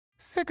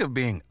Sick of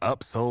being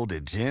upsold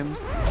at gyms?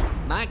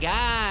 My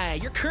guy,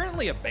 you're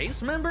currently a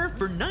base member?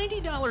 For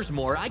 $90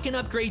 more, I can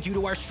upgrade you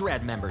to our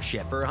Shred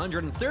membership. For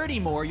 $130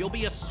 more, you'll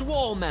be a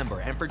Swole member.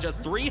 And for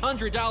just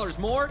 $300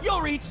 more, you'll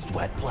reach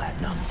Sweat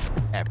Platinum.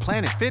 At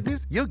Planet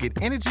Fitness, you'll get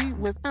energy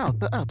without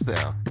the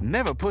upsell.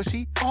 Never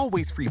pushy,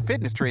 always free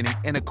fitness training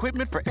and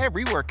equipment for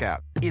every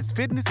workout. It's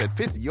fitness that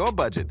fits your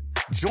budget.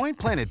 Join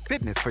Planet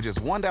Fitness for just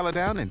 $1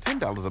 down and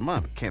 $10 a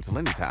month. Cancel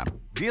anytime.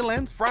 Deal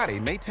ends Friday,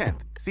 May 10th.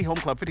 See Home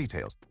Club for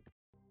details.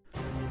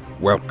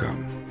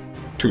 Welcome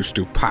to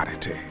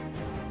Stupidity,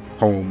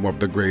 home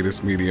of the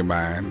greatest media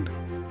mind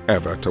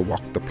ever to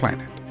walk the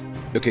planet.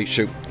 Okay,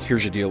 so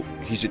here's the deal.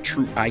 He's a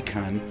true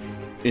icon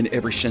in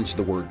every sense of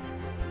the word.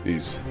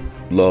 He's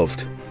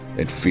loved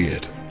and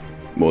feared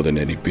more than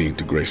any being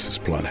to grace this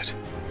planet.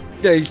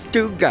 There's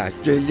two guys.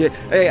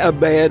 A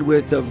man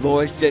with a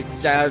voice that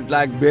sounds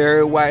like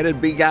Barry White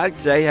and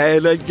Beyonce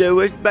had a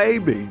Jewish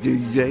baby.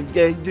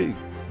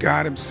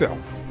 God himself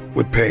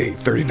would pay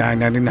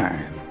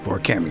 $39.99 for a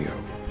cameo.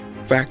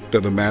 Fact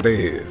of the matter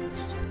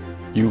is,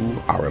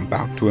 you are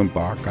about to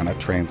embark on a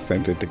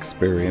transcendent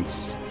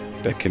experience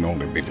that can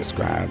only be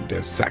described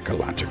as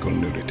psychological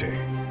nudity.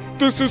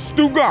 This is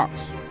Stu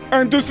Goss,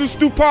 and this is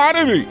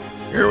Stupidity.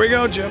 Here we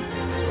go, Jim.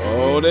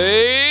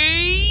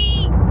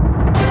 Tony!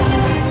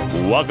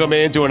 Welcome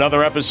into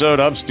another episode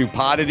of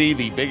Stupidity,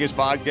 the biggest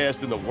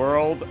podcast in the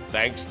world,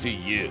 thanks to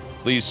you.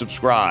 Please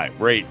subscribe,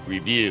 rate,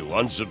 review,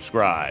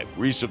 unsubscribe,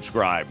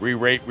 resubscribe,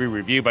 re-rate,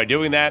 re-review. By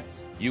doing that,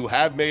 you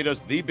have made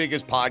us the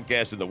biggest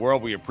podcast in the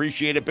world. We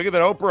appreciate it. Bigger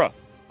than Oprah.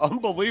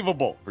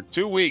 Unbelievable. For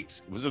 2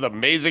 weeks. It was an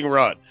amazing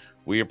run.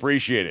 We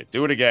appreciate it.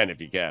 Do it again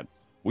if you can.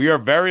 We are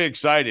very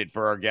excited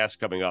for our guest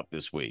coming up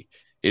this week.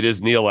 It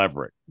is Neil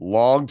Everett,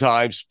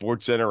 longtime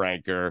SportsCenter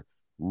anchor,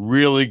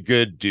 really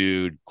good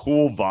dude,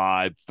 cool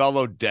vibe,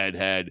 fellow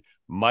deadhead.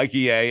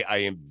 Mikey A., I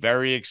am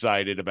very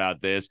excited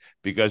about this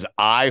because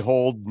I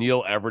hold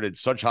Neil Everett in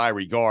such high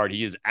regard.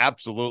 He is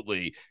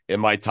absolutely in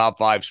my top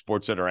 5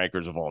 SportsCenter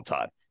anchors of all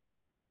time.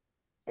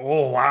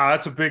 Oh, wow.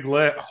 That's a big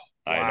lift. Wow.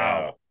 I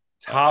know.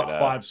 Top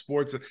 5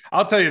 sports.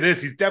 I'll tell you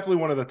this. He's definitely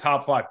one of the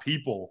top 5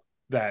 people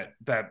that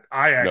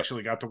I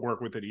actually got to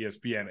work with at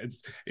ESPN. It's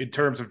in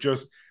terms of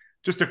just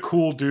a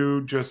cool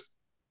dude, just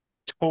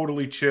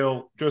totally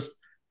chill, just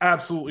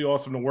absolutely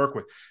awesome to work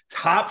with.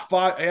 Top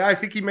 5. I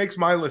think he makes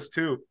my list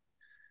too.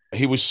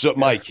 He was so,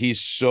 Mike,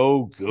 he's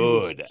so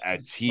good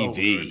at TV. So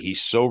good.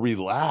 He's so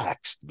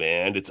relaxed,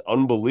 man. It's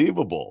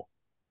unbelievable.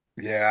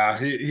 Yeah,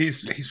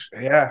 he's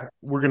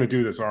we're going to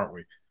do this, aren't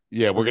we?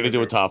 Yeah, we're going to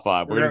do a top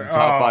 5. We're going to do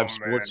top 5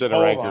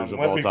 SportsCenter anchors of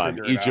all time,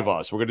 each of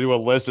us. We're going to do a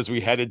list as we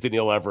head into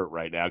Neil Everett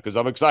right now because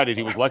I'm excited.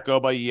 He was let go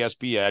by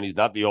ESPN. He's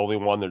not the only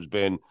one. There's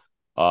been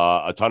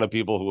a ton of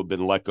people who have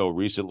been let go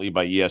recently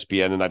by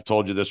ESPN, and I've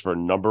told you this for a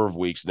number of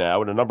weeks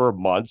now and a number of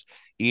months.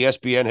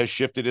 ESPN has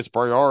shifted its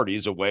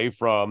priorities away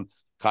from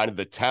kind of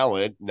the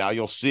talent. Now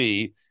you'll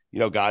see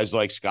guys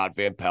like Scott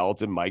Van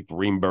Pelt and Mike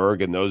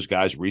Greenberg and those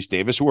guys, Reese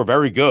Davis, who are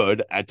very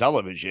good at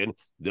television.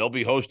 They'll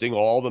be hosting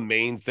all the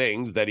main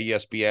things that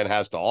ESPN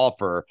has to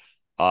offer.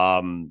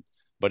 But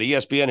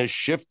ESPN has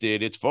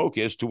shifted its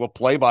focus to a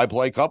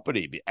play-by-play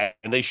company,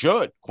 and they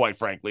should, quite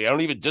frankly. I don't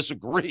even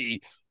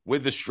disagree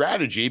with the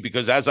strategy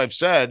because, as I've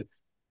said,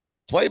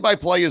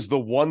 play-by-play is the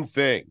one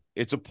thing.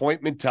 It's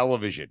appointment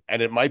television,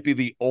 and it might be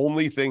the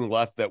only thing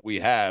left that we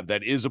have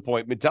that is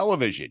appointment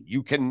television.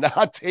 You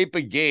cannot tape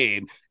a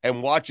game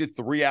and watch it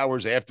 3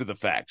 hours after the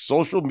fact.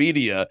 Social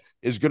media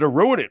is going to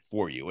ruin it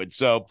for you. And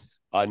so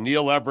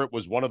Neil Everett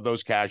was one of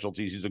those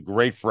casualties. He's a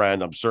great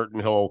friend. I'm certain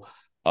he'll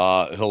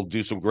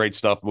do some great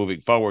stuff moving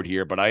forward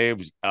here, but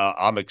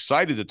I'm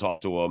excited to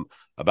talk to him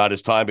about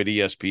his time at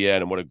ESPN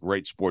and what a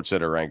great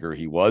SportsCenter anchor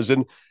he was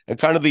and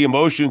kind of the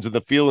emotions and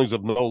the feelings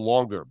of no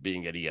longer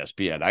being at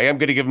ESPN. I am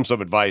going to give him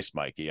some advice,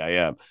 Mikey. I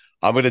am.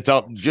 I'm going to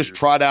tell him, just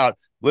trot out.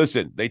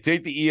 Listen, they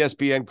take the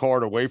ESPN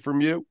card away from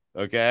you,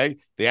 okay?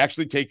 They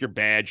actually take your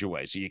badge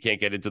away so you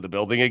can't get into the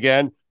building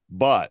again,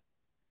 but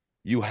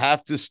you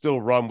have to still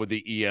run with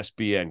the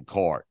ESPN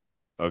card,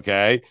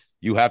 okay?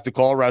 You have to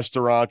call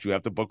restaurants. You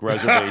have to book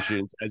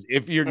reservations as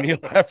if you're Neil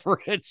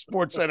Everett,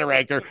 SportsCenter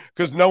anchor,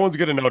 because no one's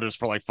going to notice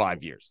for like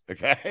 5 years.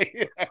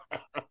 Okay.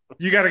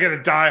 You got to get a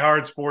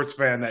diehard sports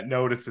fan that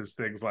notices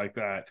things like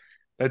that,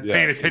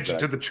 paying attention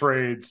to the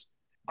trades.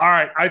 All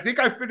right. I think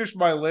I finished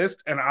my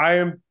list, and I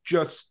am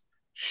just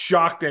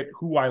shocked at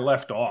who I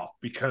left off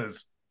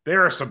because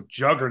there are some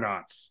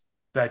juggernauts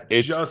that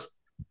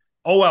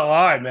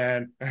OLI,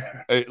 man.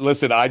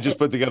 Listen, I just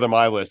put together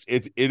my list.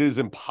 It is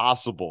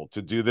impossible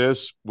to do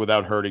this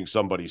without hurting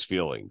somebody's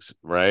feelings,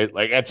 right?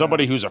 Like, and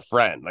somebody who's a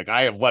friend. Like,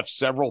 I have left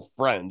several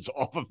friends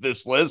off of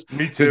this list.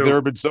 Me too. Because there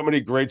have been so many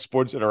great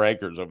SportsCenter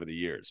anchors over the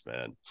years,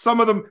 man.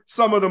 Some of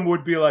them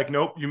would be like,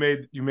 nope, you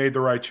made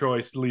the right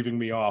choice leaving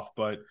me off,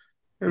 but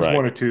there's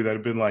one or two that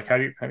have been like, how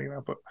do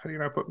you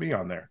not put me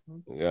on there?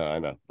 Yeah, I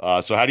know.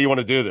 So how do you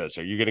want to do this?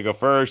 Are you going to go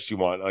first?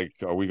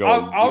 Are we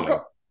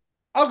going?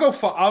 I'll go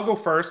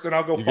first, and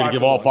I'll go 5. You're going to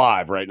give all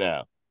 5 right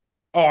now.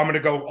 Oh, I'm going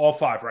to go all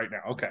 5 right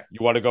now. Okay.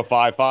 You want to go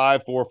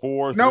 5-5,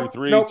 4-4,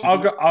 3-3?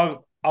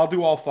 Nope. I'll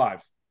do all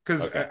five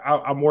because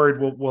I'm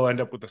worried we'll end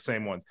up with the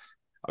same ones.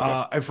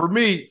 Okay. And for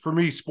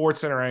me,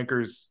 Sports Center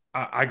anchors,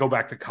 I go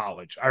back to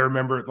college. I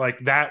remember like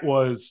that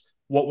was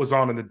what was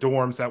on in the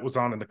dorms, that was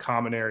on in the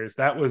common areas.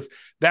 That was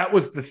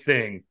the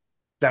thing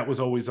that was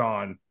always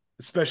on,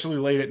 especially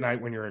late at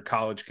night when you're a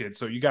college kid.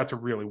 So you got to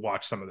really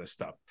watch some of this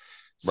stuff.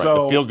 Right.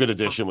 So The Feel Good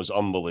edition was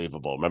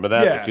unbelievable. Remember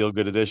that? Yeah. The Feel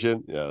Good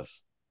edition?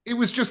 Yes. It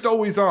was just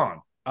always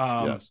on.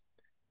 Yes.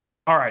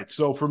 All right.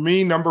 So for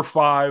me, number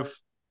 5,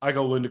 I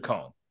go Linda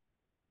Cohen.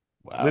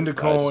 Wow, Linda nice.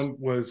 Cohen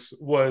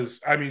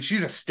was I mean,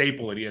 she's a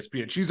staple at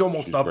ESPN. She's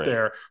almost up great.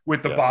 there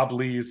with the Bob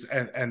Lees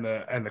and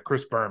the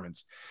Chris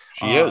Bermans.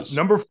 She is.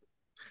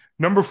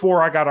 Number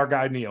 4, I got our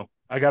guy Neil.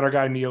 I got our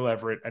guy Neil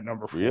Everett at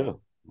number 4. Yeah.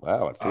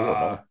 Wow, at 4,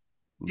 huh?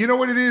 You know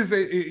what it is?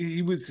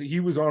 He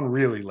was on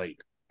really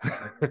late.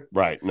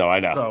 Right. No,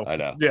 I know. So, I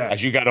know. yeah.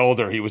 As you got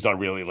older, he was on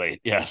really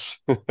late. Yes.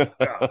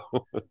 Yeah.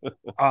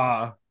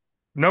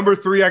 Number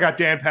 3, I got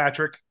Dan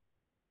Patrick.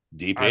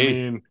 DP. I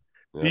mean,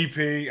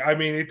 DP. I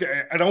mean,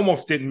 it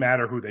almost didn't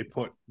matter who they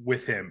put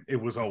with him. It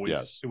was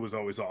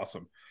always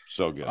awesome.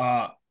 So good.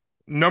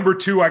 Number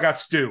 2, I got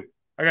Stu.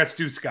 I got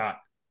Stu Scott.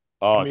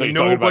 Oh, I thought you were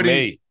talking about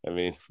me. I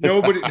mean,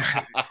 nobody.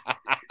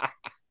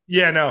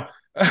 Yeah, no.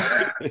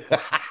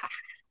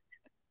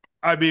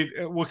 I mean,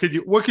 what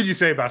could you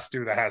say about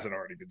Stu that hasn't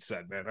already been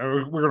said, man?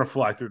 We're gonna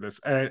fly through this.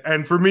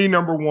 And for me,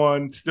 number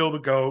 1, still the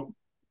GOAT,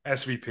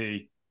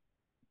 SVP.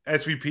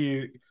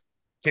 SVP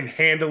can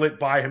handle it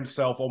by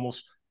himself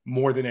almost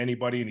more than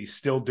anybody, and he's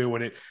still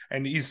doing it.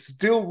 And he's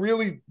still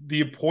really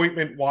the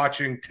appointment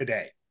watching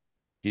today.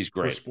 He's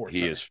great.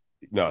 He is.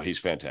 No, he's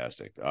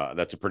fantastic.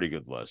 That's a pretty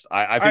good list.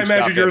 I think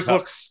imagine yours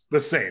looks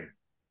the same.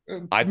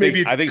 I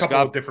think couple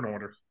Scott, of different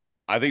orders.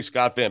 I think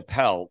Scott Van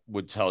Pelt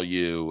would tell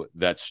you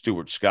that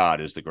Stuart Scott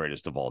is the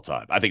greatest of all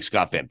time. I think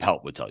Scott Van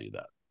Pelt would tell you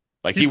that.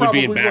 Like he would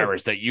be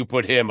embarrassed that you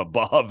put him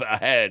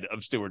ahead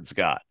of Stuart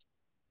Scott.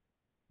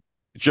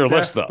 It's your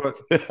list, though.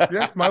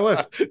 Yeah, it's my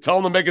list. Tell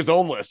him to make his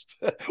own list.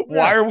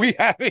 Why are we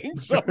having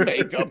some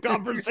makeup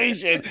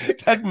conversation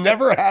that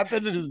never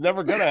happened and is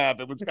never going to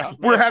happen with Scott?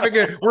 We're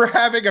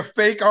having a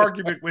fake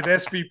argument with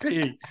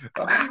SVP.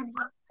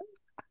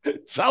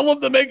 Tell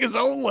him to make his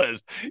own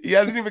list. He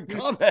hasn't even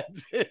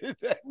commented,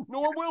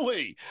 nor will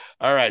he.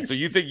 All right. So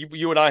you think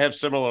you and I have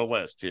similar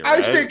lists here?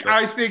 Right?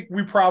 I think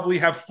we probably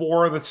have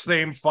 4 of the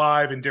same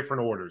 5 in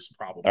different orders.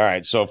 Probably. All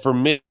right. So for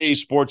me,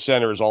 Sports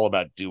Center is all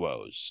about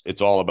duos.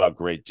 It's all about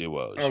great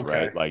duos,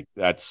 right? Like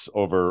that's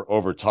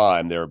over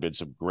time. There have been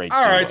some great.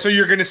 All right. So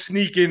you're going to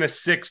sneak in a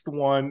 6th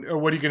one, or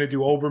what are you going to do?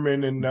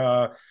 Oberman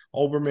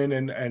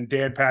and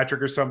Dan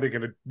Patrick or something?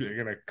 Going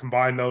to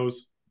combine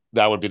those?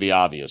 That would be the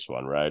obvious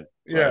one, right?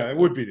 Yeah, it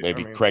would be.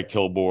 Maybe Craig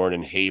Kilborn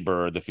and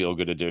Haber, the Feel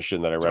Good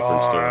edition that I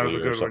referenced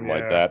earlier, or something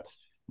like that.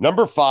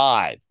 Number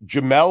 5,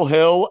 Jamel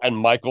Hill and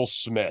Michael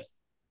Smith.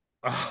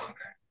 Oh,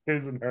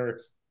 his and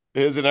hers.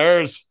 His and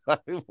hers.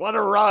 What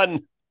a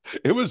run.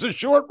 It was a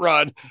short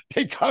run,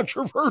 a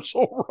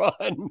controversial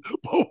run,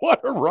 but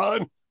what a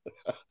run.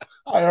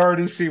 I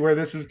already see where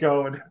this is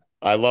going.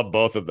 I love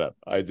both of them.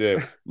 I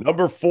did.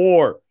 Number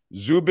 4,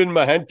 Zubin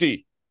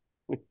Mehenti.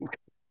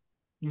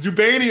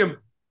 Zubanium.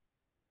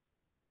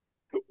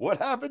 What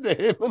happened to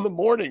him in the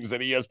mornings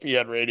at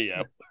ESPN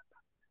Radio?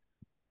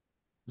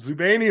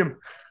 Zubanium.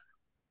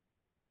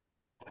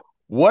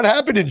 What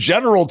happened in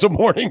general to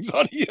mornings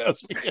on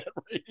ESPN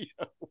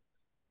Radio?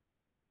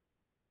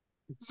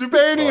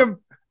 Zubanium.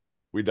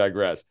 We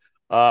digress.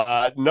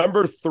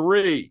 Number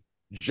 3,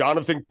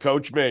 Jonathan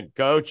Coachman.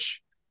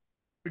 Coach.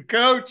 The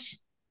coach.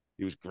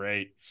 He was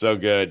great. So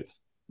good.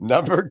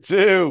 Number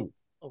 2,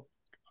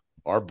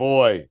 our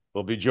boy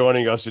will be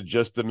joining us in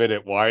just a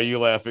minute. Why are you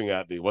laughing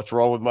at me? What's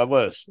wrong with my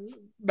list?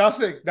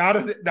 Nothing. Not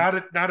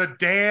a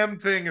damn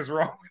thing is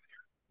wrong with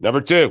you. Number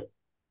 2,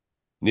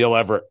 Neil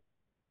Everett.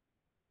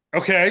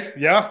 Okay.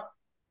 Yeah.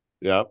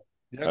 Yep.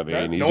 I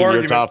mean, he's in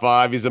your top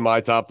 5. He's in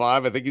my top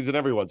 5. I think he's in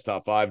everyone's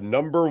top 5.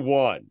 Number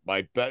 1,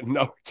 my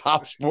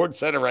top Sports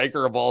Center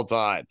anchor of all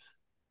time.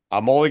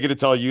 I'm only going to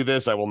tell you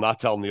this. I will not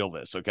tell Neil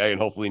this. Okay. And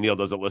hopefully Neil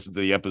doesn't listen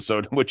to the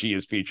episode in which he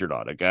is featured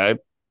on. Okay.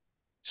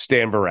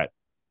 Stan Verrett.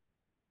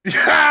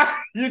 Yeah,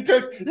 you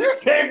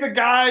gave the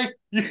guy.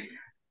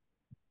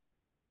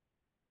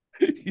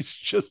 He's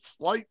just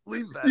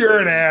slightly better. You're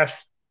an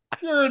ass.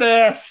 You're an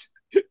ass.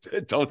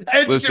 Don't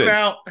edge him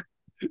out.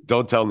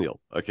 Don't tell Neil.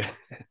 Okay.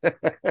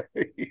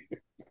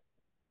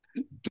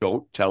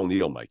 Don't tell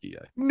Neil, Mikey.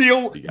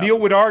 Neil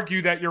would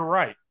argue that you're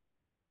right.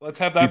 Let's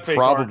have that. He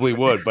probably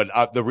would,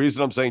 but the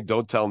reason I'm saying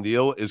don't tell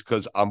Neil is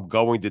because I'm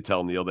going to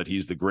tell Neil that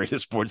he's the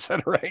greatest Sports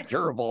Center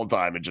anchor of all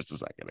time in just a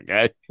second.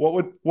 Okay.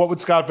 What would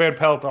Scott Van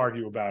Pelt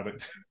argue about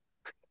it?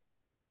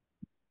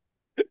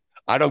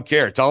 I don't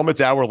care. Tell him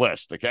it's our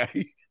list.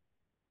 Okay.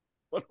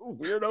 What a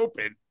weird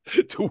open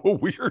to a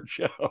weird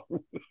show.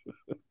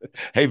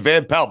 Hey,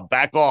 Van Pelt,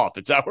 back off.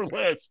 It's our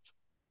list.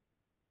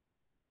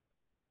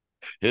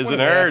 His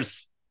and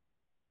hers.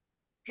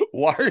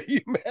 Why are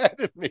you mad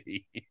at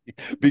me?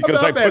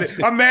 Because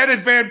I'm mad at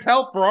Van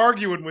Pelt for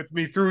arguing with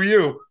me through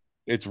you.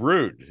 It's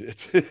rude.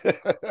 It's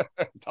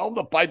tell him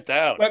to pipe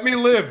down. Let me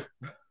live.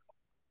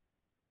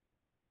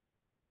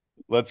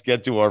 Let's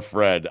get to our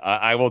friend.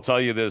 I will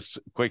tell you this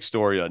quick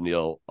story on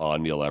Neil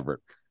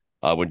Everett.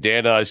 When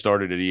Dan and I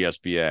started at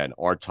ESPN,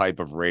 our type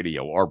of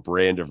radio, our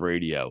brand of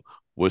radio,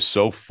 was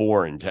so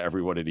foreign to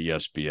everyone at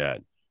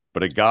ESPN.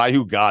 But a guy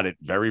who got it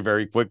very,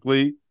 very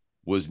quickly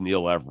was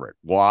Neil Everett.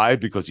 Why?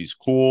 Because he's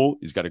cool.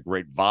 He's got a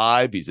great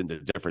vibe. He's into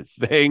different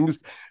things.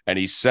 And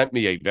he sent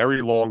me a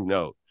very long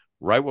note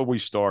right when we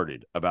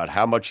started about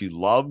how much he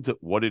loved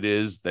what it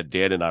is that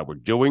Dan and I were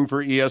doing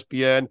for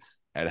ESPN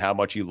and how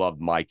much he loved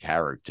my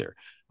character.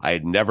 I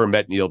had never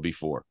met Neil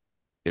before.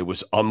 It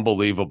was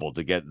unbelievable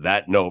to get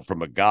that note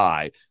from a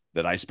guy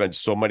that I spent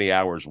so many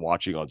hours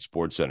watching on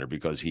SportsCenter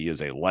because he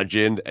is a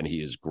legend and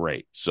he is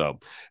great. So,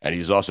 and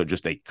he's also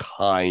just a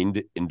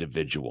kind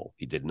individual.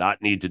 He did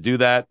not need to do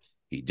that.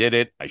 He did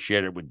it. I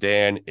shared it with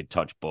Dan. It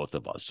touched both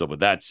of us. So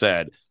with that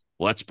said,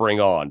 let's bring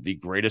on the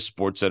greatest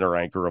SportsCenter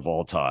anchor of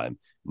all time,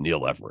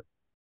 Neil Everett.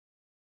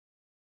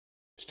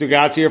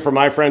 Stugotz here for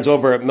my friends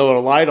over at Miller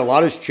Lite. A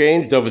lot has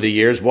changed over the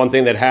years. One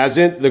thing that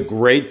hasn't, the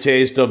great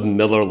taste of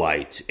Miller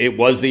Lite. It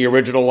was the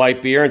original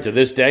light beer, and to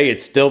this day,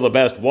 it's still the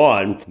best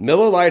one.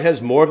 Miller Lite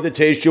has more of the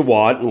taste you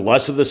want and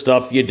less of the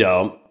stuff you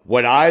don't.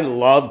 What I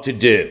love to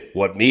do,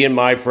 what me and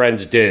my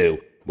friends do,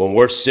 when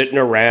we're sitting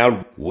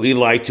around, we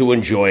like to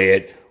enjoy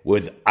it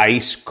with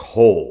ice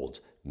cold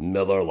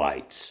Miller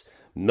Lites.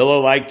 Miller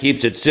Lite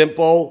keeps it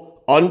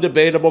simple,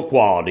 undebatable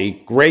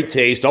quality, great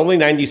taste, only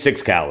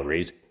 96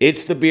 calories.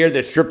 It's the beer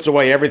that strips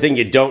away everything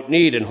you don't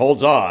need and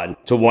holds on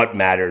to what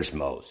matters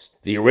most.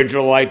 The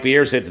original light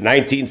beer since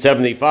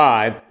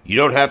 1975. You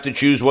don't have to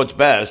choose what's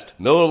best.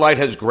 Miller Lite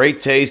has great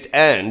taste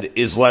and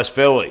is less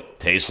filling.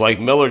 Tastes like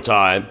Miller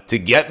time. To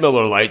get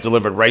Miller Lite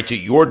delivered right to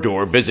your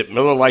door, visit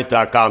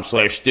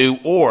MillerLite.com/stew,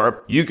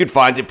 or you can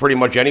find it pretty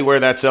much anywhere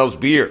that sells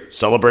beer.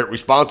 Celebrate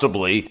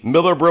responsibly.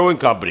 Miller Brewing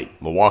Company,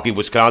 Milwaukee,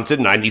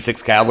 Wisconsin,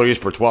 96 calories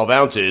per 12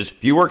 ounces,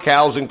 fewer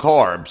calories and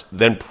carbs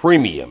than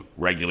premium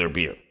regular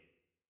beer.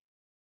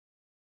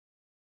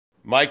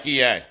 Mikey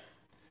A.,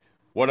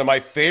 one of my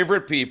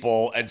favorite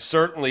people and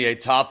certainly a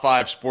top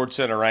 5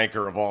 SportsCenter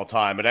anchor of all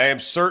time, and I am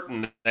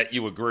certain that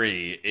you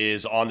agree,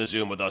 is on the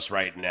Zoom with us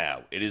right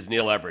now. It is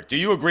Neil Everett. Do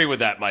you agree with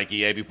that,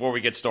 Mikey A., before we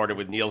get started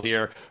with Neil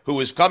here,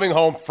 who is coming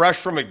home fresh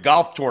from a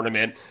golf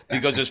tournament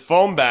because his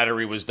phone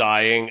battery was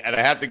dying, and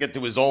I had to get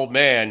to his old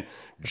man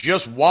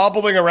just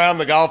wobbling around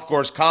the golf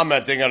course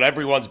commenting on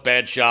everyone's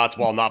bad shots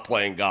while not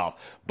playing golf.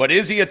 But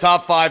is he a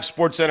top 5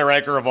 SportsCenter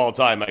anchor of all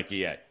time,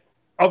 Mikey A.?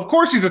 Of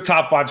course, he's a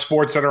top 5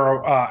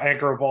 SportsCenter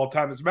anchor of all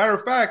time. As a matter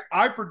of fact,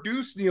 I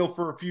produced Neil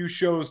for a few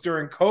shows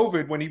during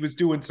COVID when he was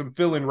doing some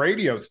fill-in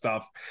radio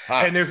stuff.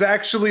 And there's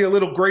actually a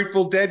little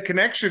Grateful Dead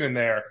connection in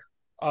there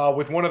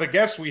with one of the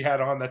guests we had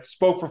on that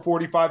spoke for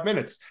 45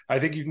 minutes. I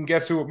think you can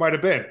guess who it might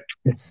have been.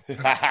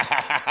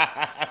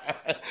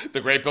 The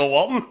great Bill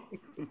Walton?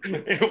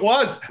 It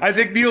was. I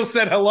think Neil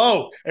said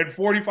hello, and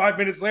 45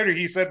 minutes later,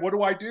 he said, "What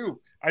do I do?"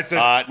 I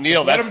said,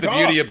 Neil, that's the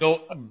beauty of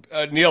Bill.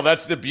 Neil,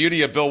 that's the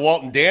beauty of Bill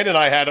Walton. Dan and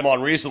I had him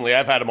on recently.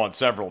 I've had him on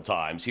several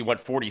times. He went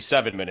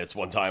 47 minutes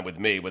one time with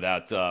me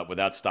without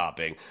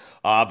stopping.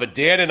 But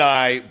Dan and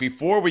I,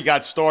 before we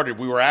got started,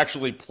 we were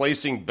actually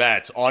placing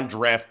bets on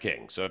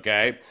DraftKings.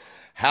 Okay,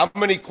 how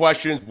many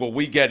questions will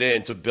we get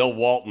into Bill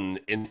Walton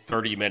in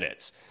 30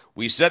 minutes?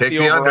 We set the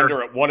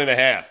over-under at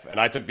 1.5, and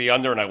I took the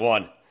under, and I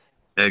won.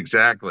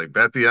 Exactly.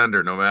 Bet the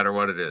under, no matter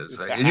what it is.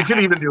 And you can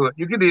even do it.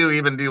 You can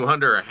even do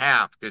under a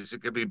half, because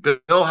it could be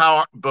Bill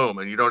Howard, boom,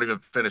 and you don't even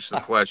finish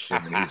the question,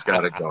 and he's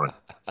got it going.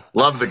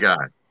 Love the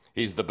guy.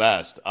 He's the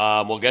best.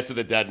 We'll get to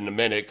the Dead in a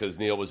minute because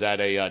Neil was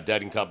at a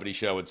Dead and Company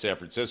show in San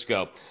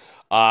Francisco.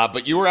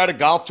 But you were at a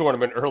golf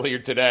tournament earlier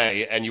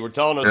today, and you were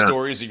telling us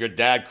stories of your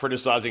dad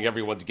criticizing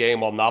everyone's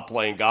game while not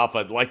playing golf.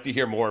 I'd like to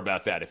hear more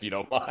about that, if you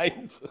don't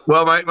mind.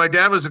 Well, my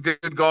dad was a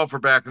good golfer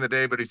back in the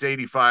day, but he's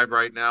 85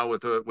 right now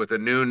with a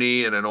new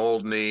knee and an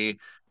old knee.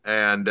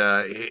 And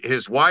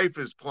his wife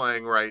is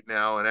playing right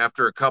now, and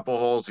after a couple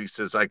holes, he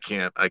says, I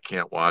can't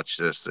watch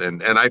this."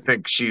 And I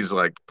think she's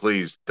like,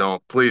 please go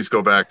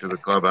back to the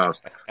clubhouse.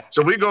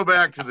 So we go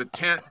back to the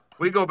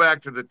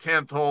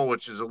 10th hole,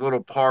 which is a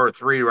little par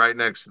 3 right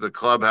next to the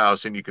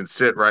clubhouse, and you can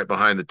sit right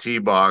behind the tee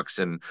box.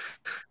 And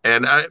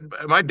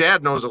my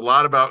dad knows a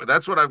lot about.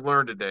 That's what I've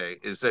learned today,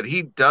 is that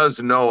he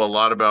does know a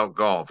lot about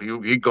golf.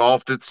 He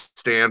golfed at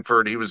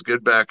Stanford. He was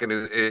good back in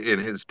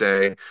his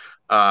day.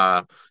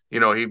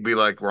 He'd be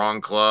like, wrong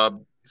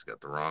club. He's got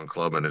the wrong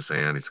club in his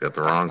hand. He's got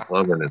the wrong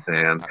club in his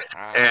hand.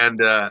 And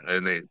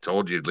they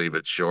told you you'd leave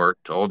it short.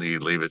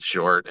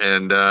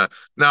 And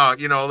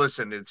no,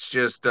 listen, it's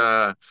just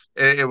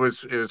it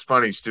was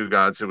funny,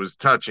 Stugotz. It was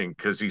touching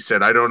because he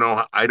said, I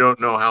don't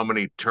know how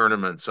many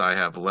tournaments I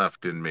have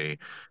left in me,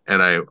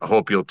 and I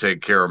hope you'll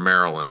take care of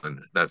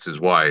Marilyn, that's his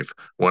wife,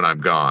 when I'm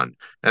gone.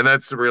 And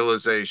that's the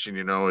realization,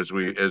 as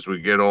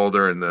we get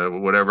older,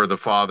 and whatever the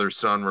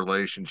father-son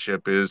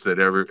relationship is that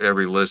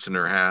every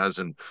listener has,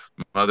 and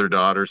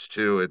mother-daughters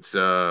too. It's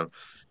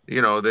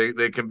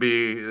they can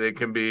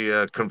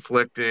be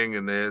conflicting,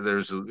 and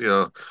there's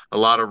a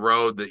lot of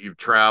road that you've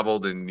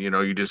traveled, and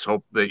you just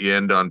hope that you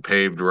end on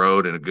paved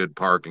road and a good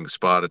parking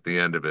spot at the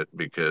end of it,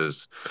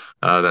 because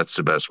that's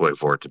the best way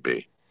for it to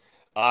be.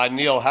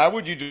 Neil, how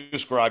would you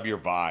describe your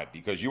vibe?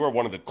 Because you are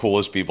one of the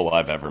coolest people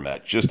I've ever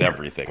met. Just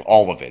everything,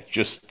 all of it,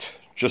 just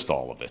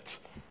all of it.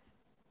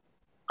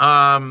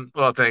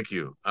 Well, thank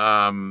you.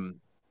 I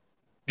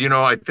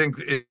think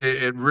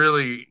it's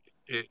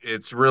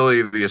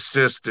really the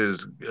assist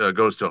is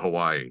goes to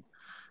Hawaii.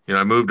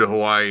 I moved to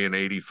Hawaii in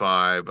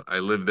 '85. I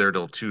lived there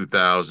till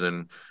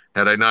 2000.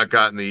 Had I not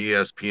gotten the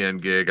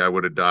ESPN gig, I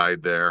would have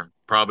died there.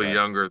 Probably Right.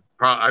 younger.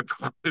 I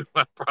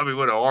probably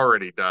would have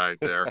already died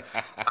there.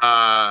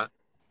 Uh,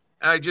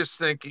 I just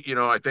think,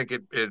 I think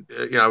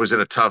I was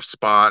in a tough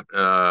spot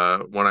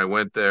when I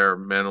went there,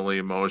 mentally,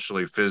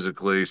 emotionally,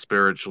 physically,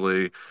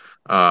 spiritually,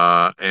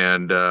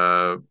 and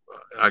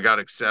I got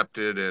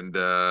accepted, and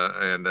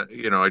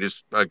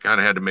I kind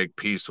of had to make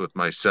peace with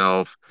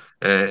myself,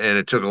 and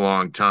it took a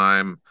long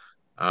time.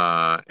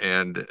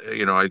 And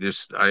I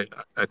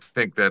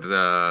think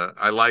that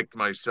I liked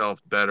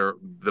myself better.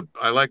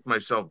 I liked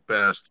myself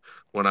best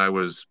when I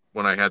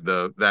had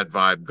that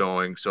vibe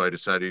going. So I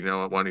decided,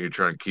 why don't you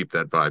try and keep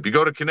that vibe? You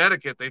go to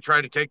Connecticut, they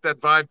try to take that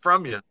vibe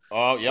from you.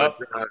 Oh, But yep,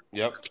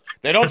 yep.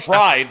 They don't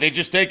try; they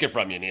just take it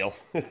from you, Neil.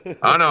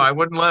 oh no, I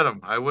wouldn't let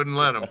them. I wouldn't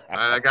let them.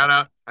 I got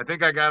out. I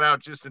think I got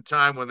out just in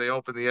time when they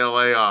opened the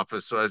LA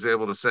office, so I was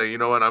able to say,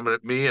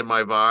 what, me and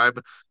my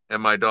vibe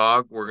and my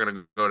dog, we're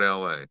gonna go to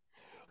LA.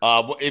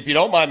 If you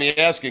don't mind me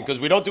asking, because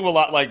we don't do a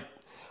lot, like,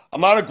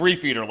 I'm not a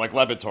grief eater like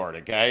Levitard,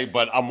 okay?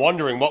 But I'm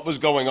wondering what was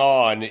going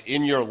on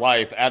in your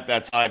life at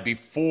that time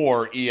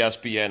before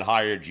ESPN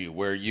hired you,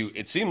 where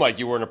it seemed like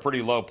you were in a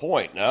pretty low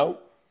point, no?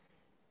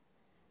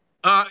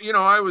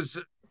 I was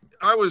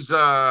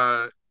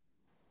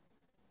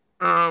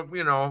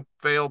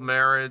failed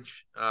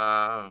marriage,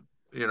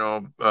 you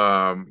know,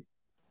 um,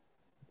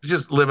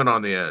 just living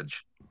on the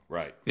edge.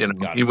 Right. You know,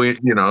 Got it.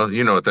 you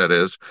know what that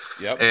is.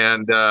 Yep.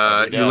 And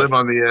Every you live day.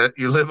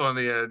 on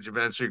the edge,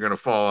 eventually you're going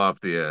to fall off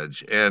the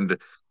edge. And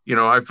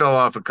I fell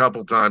off a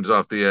couple times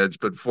off the edge,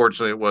 but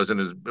fortunately it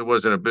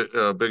wasn't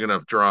big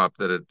enough drop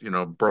that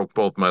it broke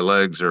both my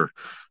legs, or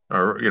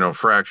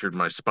fractured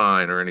my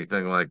spine or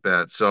anything like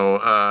that. So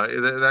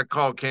that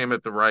call came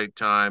at the right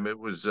time. It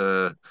was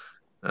uh,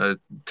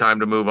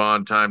 time to move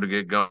on, time to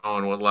get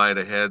going. What lied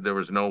ahead, there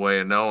was no way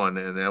of knowing,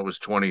 and that was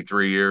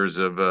 23 years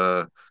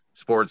of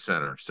Sports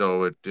Center.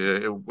 So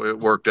it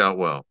worked out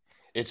well.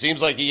 It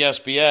seems like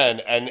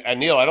ESPN and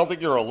Neil, I don't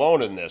think you're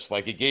alone in this.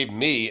 Like, it gave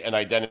me an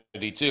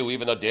identity too,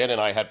 even though Dan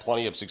and I had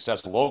plenty of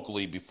success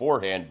locally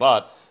beforehand.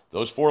 But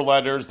those four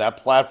letters, that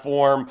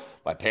platform,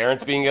 my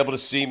parents being able to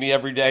see me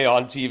every day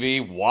on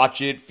TV,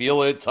 watch it,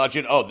 feel it, touch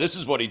it. Oh, this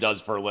is what he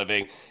does for a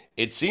living.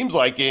 It seems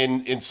like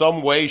in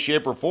some way,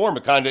 shape, or form,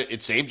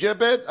 it saved you a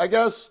bit, I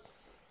guess.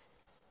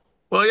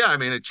 Well, yeah, I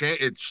mean,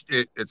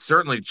 it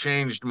certainly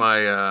changed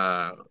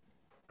uh,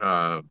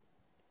 my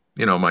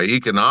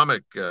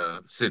economic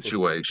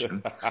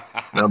situation.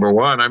 Number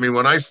one, I mean,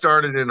 when I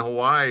started in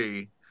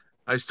Hawaii,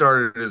 I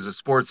started as a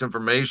sports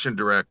information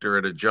director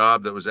at a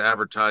job that was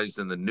advertised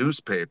in the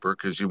newspaper,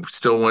 because you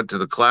still went to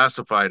the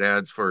classified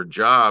ads for a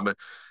job,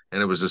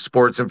 and it was a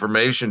sports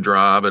information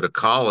job at a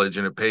college,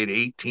 and it paid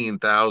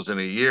 18,000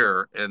 a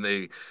year, and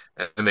they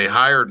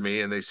hired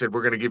me, and they said,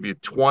 we're going to give you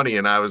 20,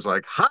 and I was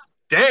like, hot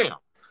damn,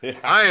 Yeah.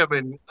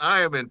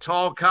 I am in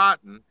tall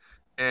cotton,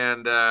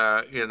 and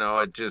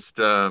it just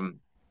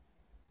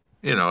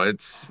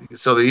it's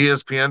so the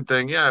ESPN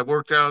thing, yeah, it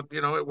worked out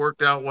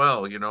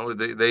well.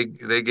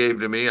 They gave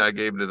to me, I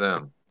gave to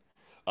them.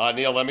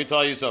 Neil, let me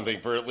tell you something.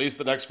 For at least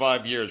the next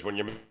 5 years, when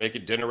you're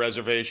making dinner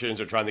reservations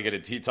or trying to get a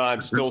tea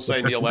time, still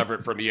say Neil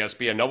Everett from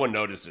ESPN. No one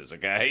notices,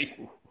 okay?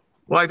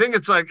 Well, I think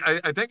it's like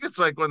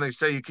when they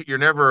say you're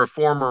never a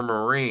former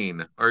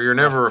Marine, or Yeah. you're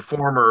never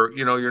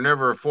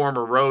a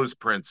former Rose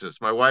Princess.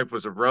 My wife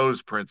was a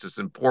Rose Princess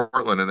in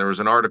Portland, and there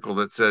was an article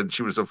that said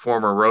she was a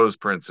former Rose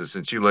Princess,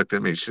 and she looked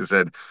at me. She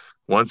said,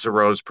 "Once a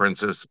Rose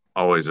Princess,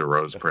 always a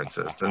Rose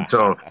Princess." And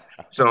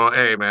so,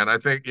 hey, man, I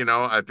think I'm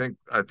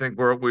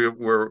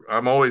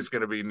always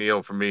going to be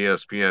Neil from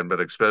ESPN, but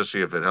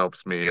especially if it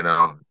helps me, get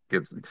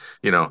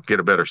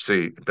a better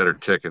seat, better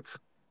tickets.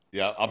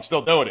 Yeah, I'm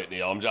still doing it,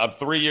 Neil. I'm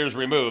 3 years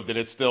removed, and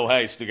it's still,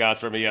 hey, Stugatz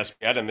from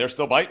ESPN, and they're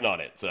still biting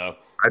on it. So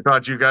I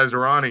thought you guys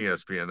were on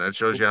ESPN. That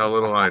shows you how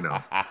little I know.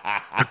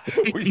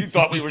 you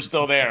thought we were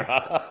still there,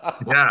 huh?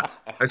 Yeah.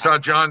 I saw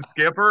John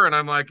Skipper, and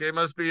I'm like, it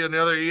must be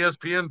another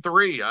ESPN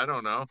 3. I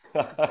don't know.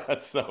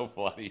 That's so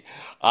funny.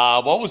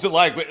 What was it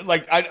like?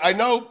 Like, I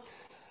know,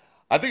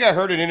 I think I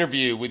heard an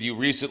interview with you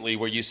recently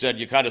where you said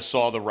you kind of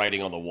saw the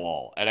writing on the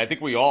wall. And I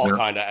think we all Yeah.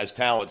 kind of, as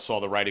talent,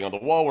 saw the writing on the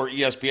wall where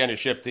ESPN is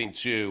shifting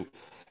to,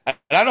 and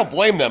I don't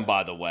blame them,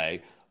 by the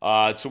way,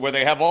 to where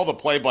they have all the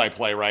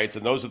play-by-play rights,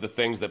 and those are the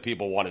things that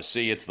people want to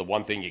see. It's the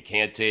one thing you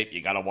can't tape.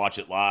 You got to watch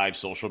it live.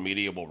 Social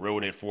media will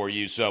ruin it for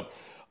you. So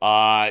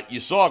you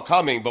saw it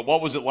coming, but what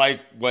was it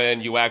like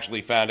when you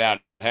actually found out,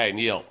 hey,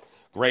 Neil,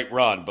 great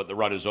run, but the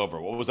run is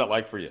over? What was that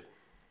like for you?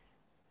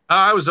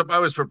 I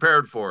was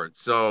prepared for it.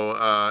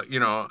 So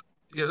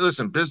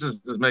listen, businesses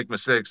make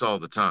mistakes all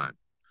the time.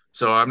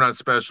 So I'm not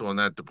special in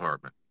that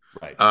department.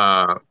 Right.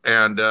 I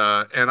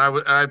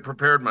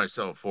prepared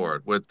myself for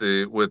it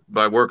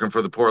by working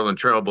for the Portland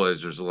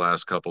Trailblazers the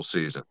last couple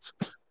seasons.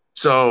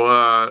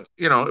 So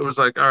it was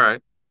like, all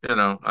right,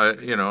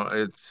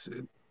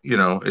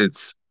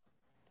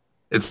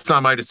 it's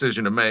not my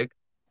decision to make.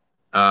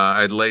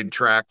 I'd laid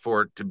track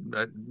for it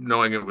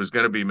knowing it was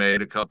going to be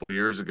made a couple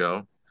years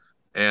ago,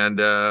 and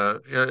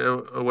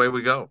away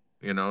we go.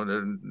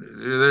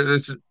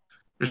 There's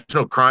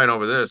no crying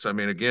over this. I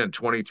mean, again,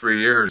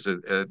 23 years at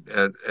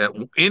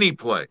any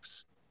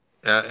place,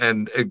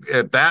 and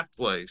at that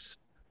place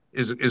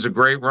is a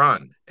great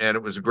run, and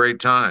it was a great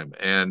time,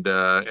 and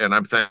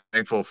I'm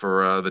thankful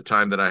for the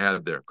time that I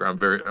had there. I'm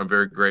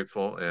very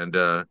grateful, and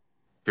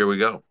here we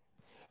go.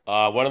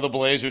 One of the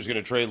Blazers going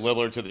to trade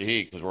Lillard to the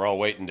Heat because we're all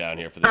waiting down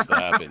here for this to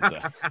happen. So.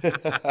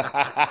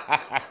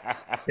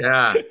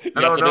 Yeah, you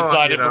got some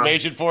inside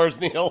information for us,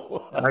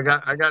 Neil? I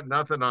got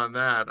nothing on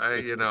that.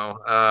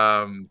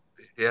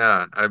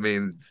 Yeah, I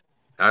mean,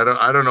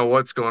 I don't know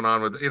what's going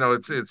on with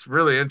it's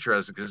really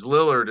interesting because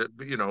Lillard,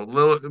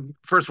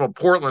 first of all,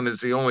 Portland is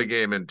the only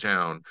game in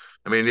town.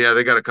 I mean, yeah,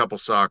 they got a couple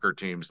soccer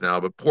teams now,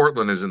 but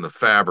Portland is in the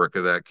fabric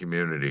of that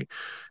community,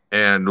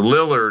 and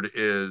Lillard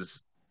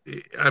is.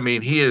 I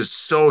mean, he is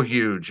so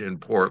huge in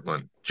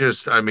Portland.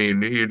 He's the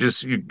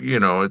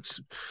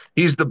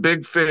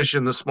big fish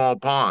in the small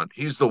pond.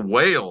 He's the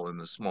whale in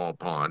the small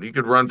pond. He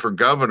could run for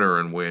governor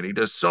and win. He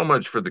does so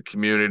much for the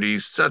community.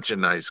 He's such a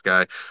nice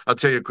guy. I'll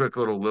tell you a quick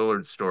little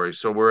Lillard story.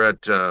 So we're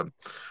at a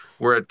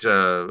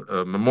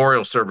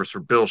memorial service for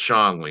Bill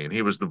Schonely, and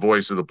he was the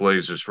voice of the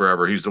Blazers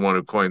forever. He's the one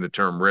who coined the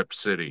term Rip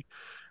City.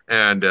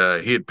 And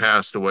he had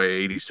passed away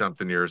 80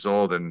 something years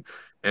old,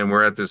 and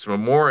we're at this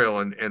memorial,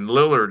 and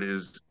Lillard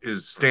is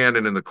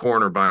standing in the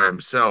corner by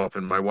himself,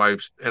 and my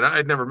wife's, and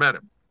I'd never met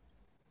him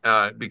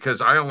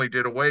because I only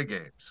did away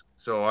games.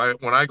 So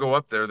when I go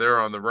up there, they're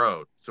on the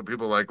road. So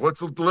people are like,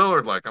 "What's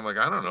Lillard like?" I'm like,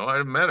 "I don't know. I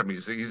haven't met him.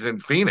 He's in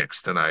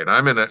Phoenix tonight.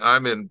 I'm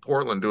in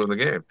Portland doing the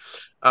game."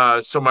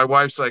 So my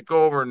wife's like,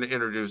 "Go over and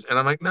introduce," and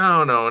I'm like,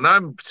 "No." And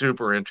I'm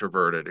super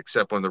introverted,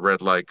 except when the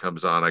red light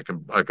comes on, I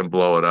can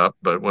blow it up.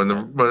 But when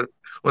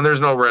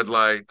there's no red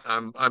light,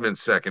 I'm in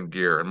second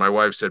gear. And my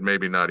wife said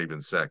maybe not even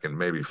second,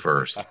 maybe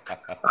first.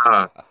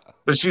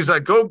 But she's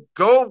like, go.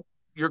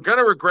 You're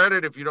gonna regret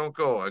it if you don't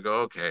go. I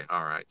go, okay,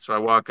 all right. So I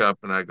walk up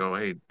and I go,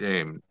 hey,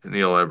 Dame,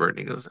 Neil Everett. And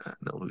he goes, I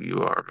know who you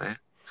are, man.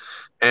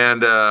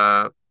 And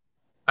I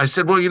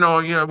said, well,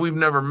 we've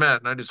never met,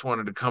 and I just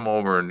wanted to come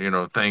over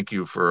and thank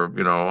you for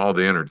all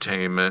the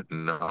entertainment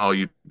and all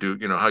you do,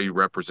 how you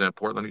represent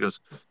Portland. He goes,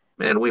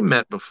 man, we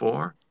met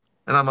before.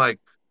 And I'm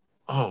like,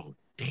 oh,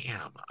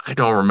 damn, I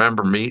don't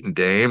remember meeting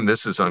Dame.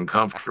 This is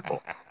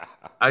uncomfortable.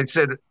 I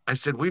said,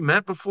 we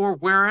met before.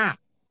 Where at?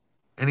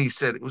 And he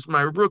said, it was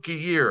my rookie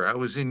year. I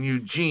was in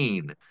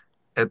Eugene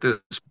at this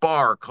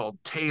bar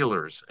called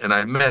Taylor's, and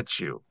I met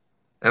you.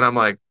 And I'm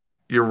like,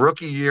 your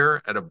rookie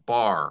year at a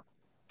bar.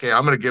 Okay,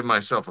 I'm going to give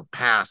myself a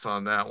pass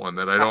on that one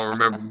that I don't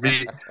remember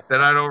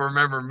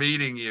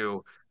meeting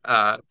you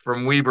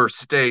from Weber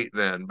State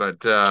then.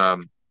 But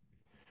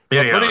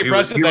pretty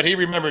impressive that he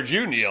remembered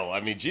you, Neil. I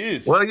mean,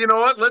 geez. Well, you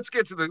know what? Let's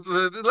get to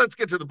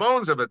the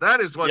bones of it. That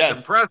is what's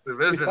impressive,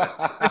 isn't it?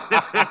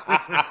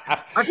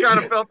 I kind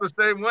of felt the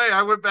same way.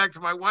 I went back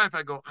to my wife.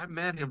 I go, I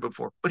met him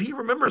before, but he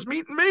remembers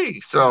meeting me.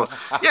 So,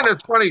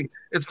 it's funny.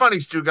 It's funny,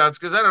 Stugotz,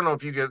 because I don't know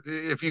if you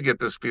get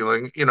this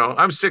feeling.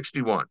 I'm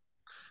 61.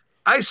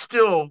 I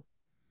still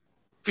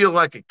feel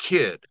like a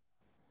kid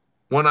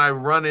when I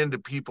run into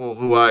people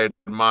who I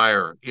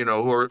admire.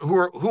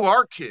 Who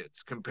are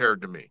kids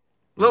compared to me.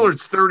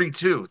 Lillard's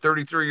 32,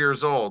 33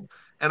 years old.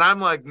 And I'm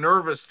like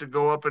nervous to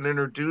go up and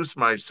introduce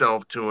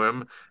myself to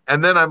him.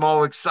 And then I'm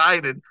all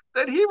excited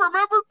that he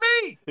remembered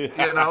me,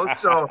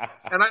 So,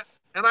 and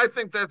I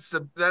think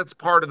that's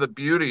part of the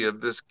beauty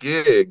of this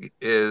gig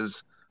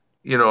is,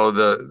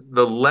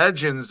 the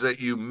legends that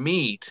you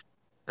meet.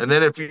 And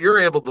then if you're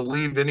able to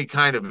leave any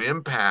kind of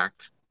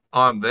impact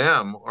on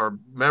them or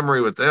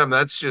memory with them,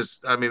 that's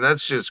just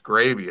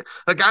gravy.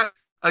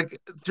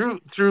 Through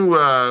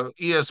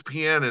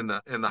ESPN and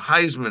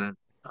the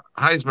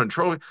Heisman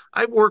Trophy,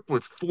 I've worked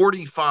with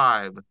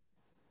 45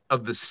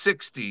 of the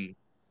 60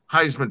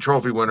 Heisman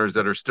Trophy winners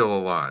that are still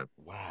alive.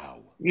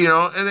 Wow.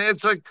 And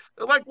it's like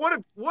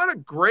what a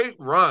great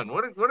run.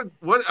 What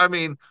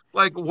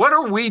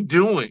are we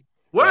doing?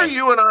 What are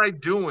you and I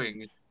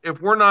doing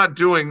if we're not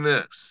doing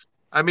this?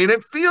 I mean,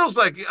 it feels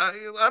like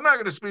I'm not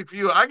going to speak for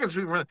you. I can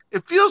speak for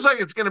it. Feels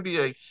like it's going to be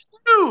a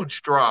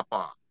huge drop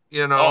off.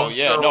 Oh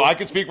yeah, no, I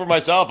can speak for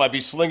myself. I'd be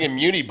slinging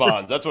muni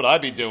bonds. That's what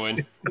I'd be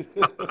doing.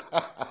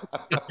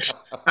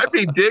 I'd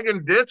be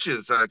digging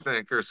ditches, I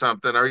think, or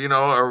something,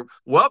 or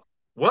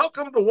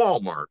welcome to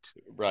Walmart.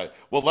 Right.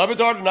 Well, Le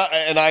Batard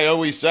and I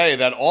always say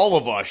that all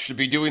of us should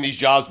be doing these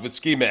jobs with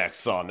ski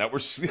masks on. That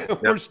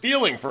we're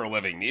stealing for a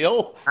living,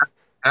 Neil.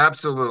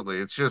 Absolutely.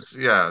 It's just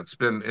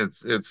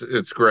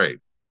it's great.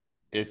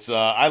 It's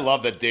I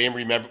love that Dame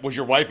remember. Was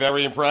your wife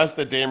very impressed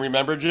that Dame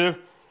remembered you?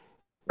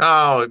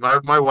 Oh,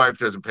 my wife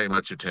doesn't pay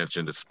much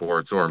attention to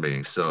sports or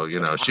me, so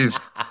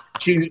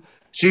she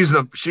she's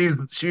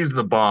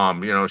the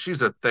bomb.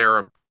 She's a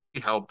therapist.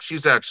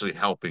 She's actually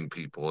helping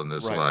people in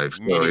this Right. life.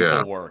 So yeah,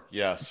 Meaningful work.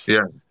 Yes.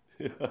 yeah,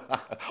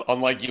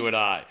 Unlike you and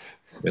I.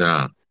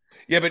 yeah.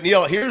 Yeah, but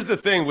Neil, here's the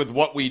thing with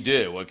what we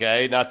do,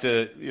 okay? Not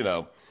to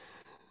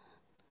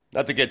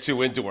get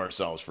too into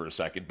ourselves for a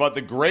second, but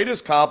the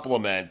greatest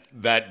compliment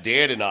that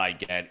Dan and I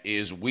get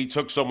is we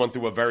took someone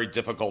through a very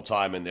difficult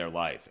time in their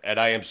life. And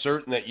I am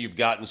certain that you've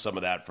gotten some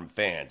of that from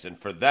fans. And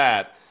for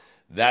that,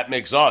 that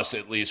makes us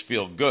at least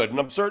feel good. And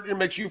I'm certain it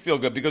makes you feel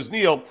good because,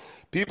 Neil,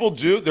 people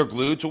do, they're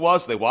glued to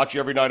us. They watch you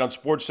every night on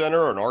Sports Center,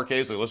 or in our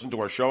case, they listen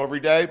to our show every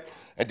day.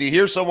 And to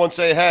hear someone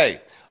say, hey,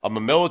 I'm a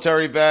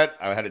military vet.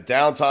 I had a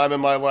downtime in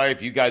my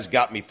life. You guys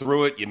got me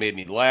through it. You made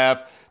me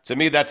laugh. To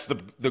me, that's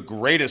the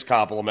greatest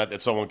compliment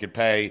that someone could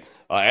pay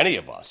any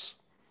of us.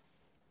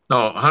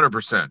 Oh,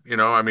 100%.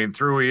 I mean,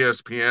 through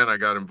ESPN, I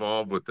got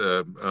involved with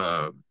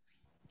the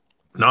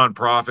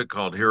nonprofit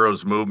called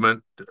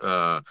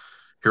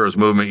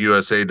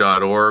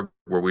heroesmovementusa.org,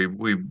 where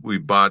we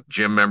bought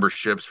gym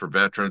memberships for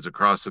veterans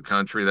across the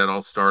country. That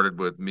all started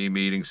with me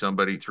meeting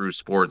somebody through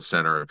Sports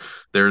Center.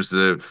 There's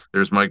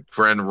my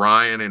friend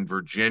Ryan in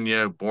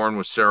Virginia, born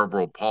with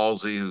cerebral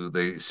palsy, who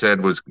they said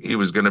he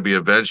was going to be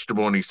a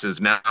vegetable, and he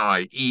says, now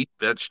I eat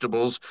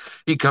vegetables.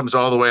 He comes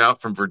all the way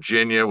out from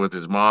Virginia with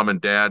his mom and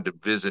dad to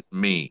visit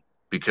me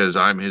because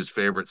I'm his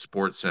favorite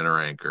Sports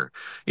Center anchor.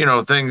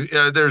 Things.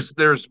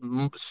 There's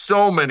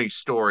so many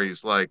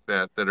stories like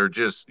that are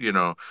just,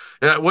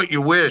 what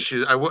you wish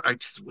is I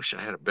just wish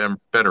I had a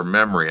better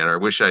memory, and I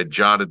wish I had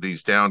jotted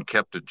these down,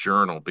 kept a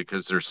journal,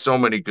 because there's so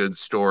many good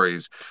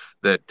stories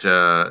that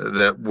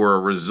were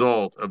a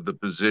result of the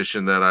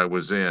position that I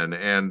was in,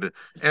 and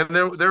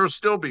there will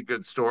still be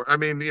good story. I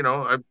mean,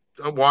 I'm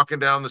walking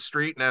down the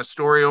street in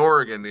Astoria,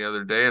 Oregon, the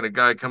other day, and a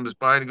guy comes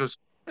by and he goes,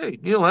 "Hey,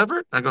 Neil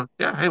Everett." I go,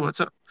 "Yeah, hey, what's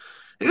up?"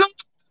 He goes,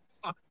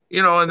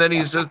 and then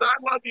he says, "I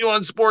love you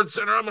on Sports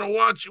Center. I'm going to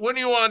watch you. When are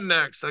you on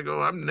next?" I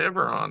go, "I'm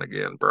never on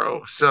again,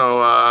 bro."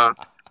 So,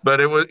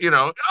 but it was,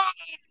 "Oh,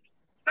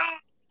 no."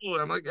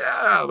 I'm like,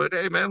 "Yeah, but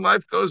hey, man,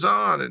 life goes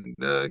on." And,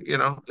 what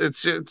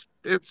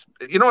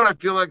I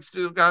feel like,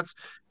 Stu Gotts,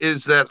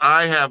 is that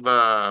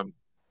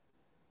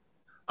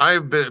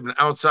I've been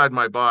outside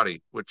my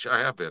body, which I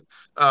have been.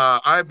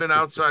 I've been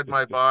outside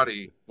my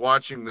body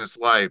watching this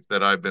life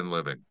that I've been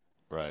living.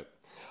 Right.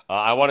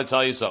 I want to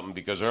tell you something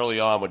because early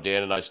on when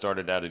Dan and I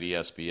started out at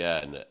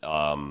ESPN,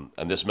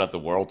 and this meant the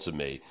world to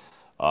me.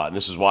 And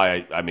this is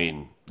why I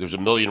mean, there's a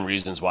million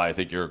reasons why I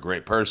think you're a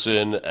great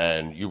person,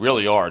 and you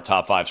really are a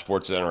top 5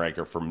 Sports Center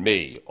anchor for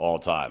me all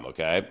time,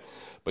 okay?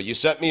 But you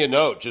sent me a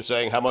note just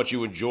saying how much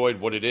you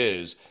enjoyed what it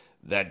is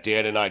that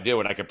Dan and I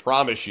do, and I can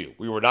promise you,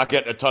 we were not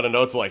getting a ton of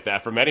notes like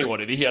that from anyone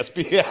at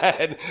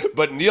ESPN,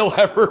 but Neil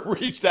Everett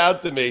reached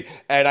out to me,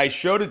 and I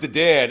showed it to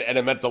Dan, and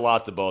it meant a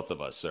lot to both of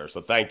us, sir,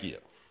 so thank you.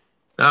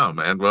 Oh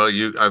man, well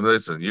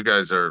listen, you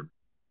guys get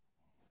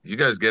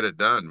it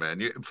done, man.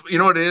 You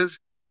know what it is?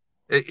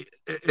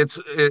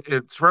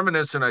 It's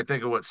reminiscent, I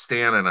think, of what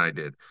Stan and I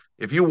did.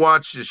 If you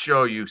watched the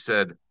show, you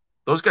said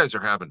those guys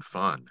are having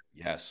fun.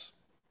 Yes.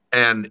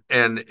 And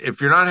if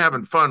you're not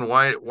having fun,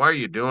 why are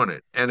you doing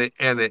it? And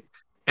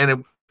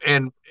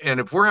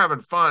if we're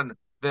having fun,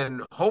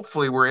 then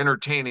hopefully we're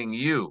entertaining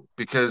you,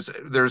 because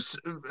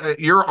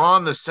you're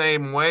on the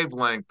same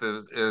wavelength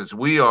as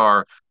we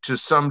are to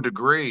some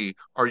degree,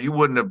 or you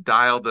wouldn't have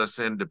dialed us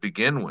in to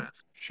begin with.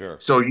 Sure.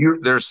 So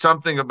there's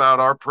something about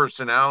our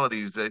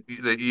personalities that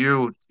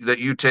you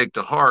take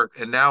to heart,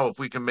 and now if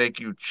we can make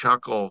you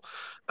chuckle,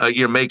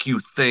 make you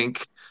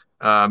think,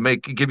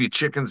 give you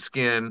chicken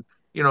skin,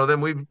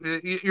 then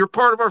you're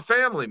part of our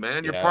family,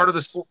 man. You're part of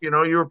Yes.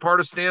 you were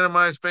part of Stan and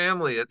Mai's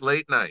family at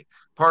late night.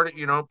 Part of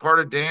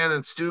Dan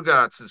and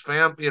Stugatz's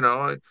family,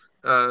 when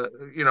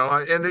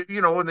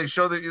they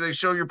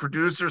show your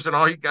producers and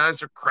all you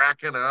guys are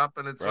cracking up,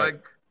 and it's Right.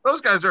 like those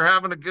guys are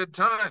having a good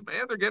time,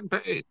 man. They're getting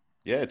paid.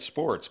 Yeah, it's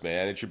sports,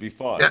 man. It should be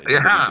fun. Yeah,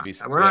 It doesn't need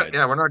to be.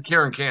 we're not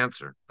curing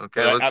cancer.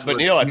 Okay, But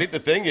Neil, I think the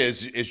thing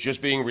is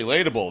just being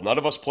relatable. None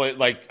of us play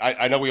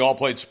I know we all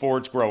played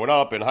sports growing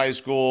up in high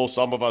school.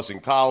 Some of us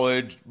in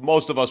college.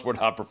 Most of us were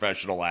not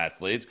professional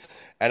athletes,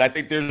 and I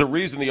think there's a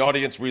reason the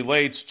audience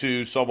relates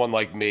to someone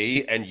like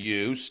me and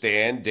you,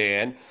 Stan,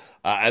 Dan.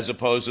 As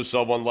opposed to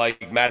someone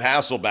like Matt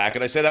Hasselback.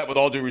 And I say that with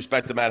all due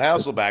respect to Matt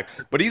Hasselback,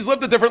 but he's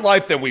lived a different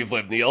life than we've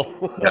lived, Neil.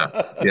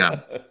 Yeah. Yes.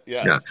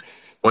 Yeah.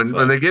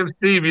 When they give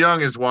Steve Young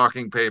his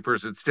walking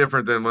papers, it's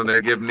different than when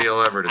they give Neil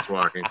Everett his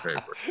walking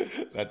papers.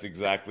 That's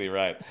exactly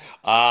right.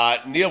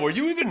 Neil, were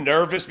you even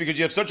nervous? Because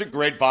you have such a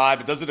great vibe.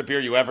 It doesn't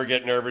appear you ever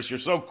get nervous. You're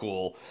so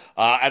cool.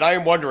 And I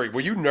am wondering,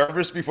 were you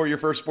nervous before your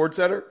first Sports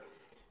Center?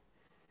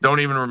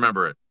 Don't even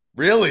remember it.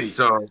 Really?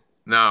 So,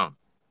 no.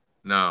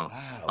 No.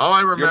 Wow. All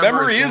I Your remember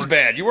memory is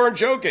bad. You weren't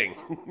joking.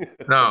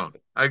 No,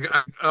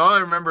 all I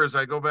remember is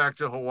I go back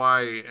to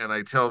Hawaii and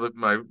I tell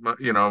my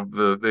you know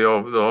the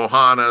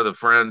Ohana, the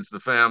friends, the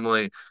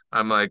family.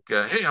 I'm like,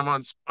 hey,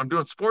 I'm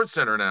doing Sports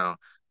Center now,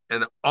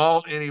 and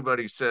all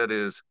anybody said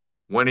is,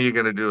 when are you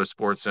going to do a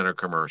Sports Center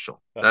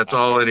commercial? That's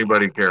all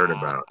anybody cared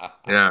about.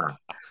 Yeah.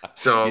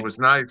 So it was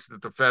nice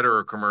that the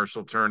Federer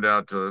commercial turned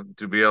out to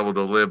be able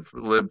to live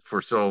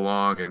for so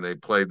long, and they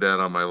played that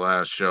on my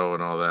last show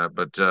and all that.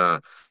 But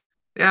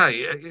yeah,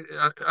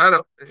 I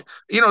don't.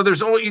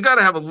 There's all you got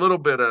to have a little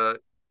bit of.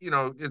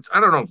 It's I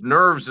don't know if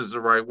nerves is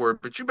the right word,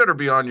 but you better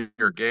be on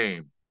your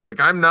game.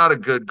 Like I'm not a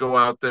good go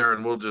out there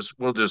and we'll just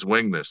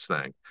wing this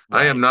thing.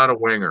 I am Right. not a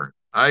winger.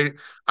 I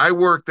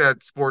worked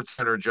that Sports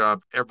Center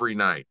job every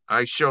night.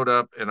 I showed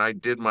up and I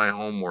did my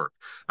homework.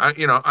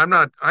 I'm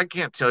not. I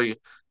can't tell you.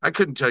 I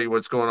couldn't tell you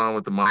what's going on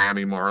with the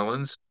Miami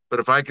Marlins,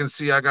 but if I can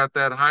see I got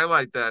that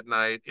highlight that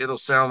night, it'll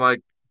sound like,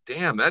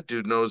 damn, that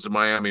dude knows the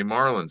Miami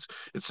Marlins.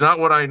 It's not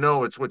what I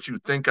know, it's what you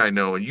think I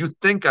know. And you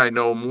think I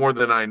know more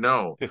than I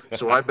know.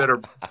 So I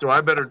better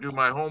do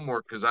my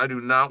homework because I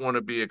do not want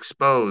to be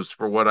exposed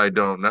for what I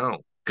don't know.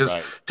 Because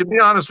Right. to be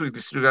honest with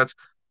you, Stu,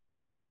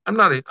 I'm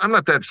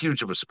not that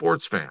huge of a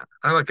sports fan.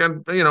 I don't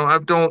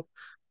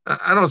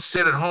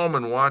sit at home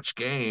and watch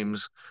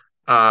games.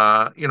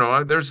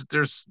 There's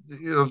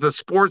the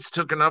sports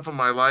took enough of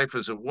my life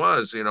as it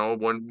was,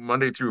 when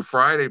Monday through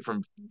Friday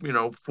from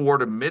 4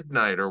 to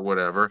midnight or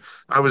whatever,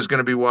 I was going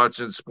to be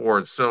watching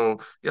sports. So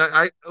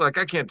yeah, I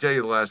can't tell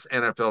you the last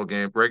NFL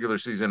game, regular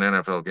season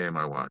NFL game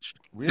I watched.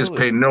 Just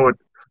Really?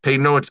 pay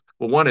no.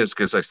 Well, one is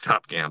because I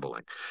stopped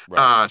gambling.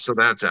 Right. So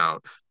that's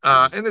out.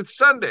 Mhm. And it's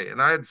Sunday,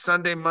 and I had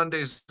Sunday,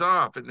 Mondays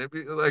off, and it'd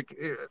be like,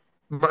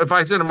 if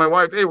I said to my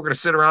wife, "Hey, we're going to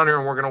sit around here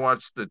and we're going to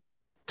watch the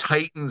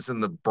Titans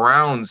and the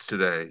Browns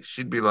today,"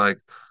 she'd be like,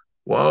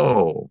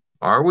 "Whoa,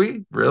 are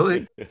we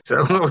really?"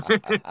 So,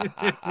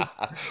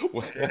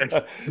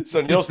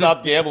 So Neil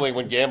stopped gambling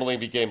when gambling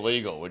became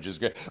legal, which is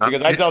great.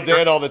 Because I yeah, tell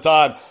Dan all the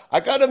time, I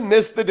kind of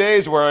miss the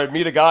days where I'd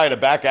meet a guy in a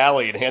back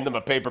alley and hand him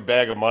a paper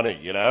bag of money,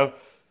 you know?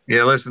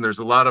 yeah. Listen, there's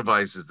a lot of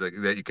vices that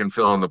you can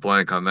fill in the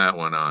blank on that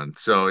one on.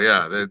 So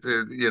yeah, if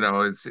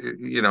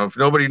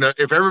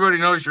everybody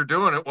knows you're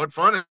doing it, what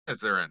fun is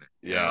there in it?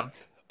 Yeah.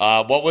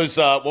 What was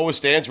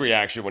Stan's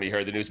reaction when he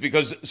heard the news?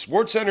 Because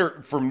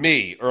SportsCenter for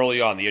me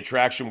early on, the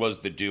attraction was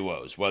the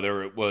duos,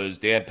 whether it was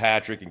Dan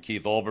Patrick and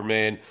Keith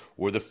Olbermann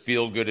or the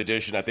feel good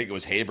edition. I think it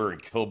was Haber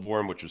and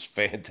Kilborn, which was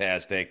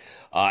fantastic.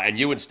 And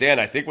you and Stan,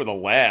 I think, were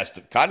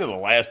kind of the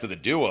last of the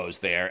duos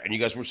there. And you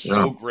guys were Yeah.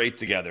 so great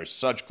together,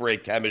 such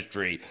great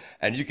chemistry,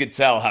 and you could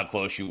tell how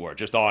close you were,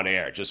 just on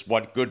air, just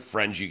what good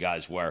friends you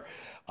guys were.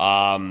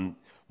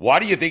 Why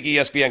do you think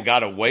ESPN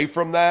got away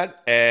from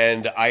that?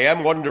 And I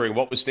am wondering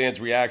what was Stan's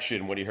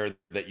reaction when he heard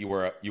that you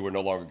were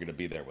no longer going to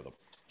be there with him.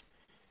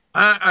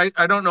 I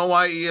don't know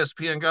why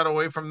ESPN got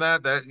away from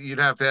that. That you'd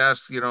have to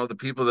ask, the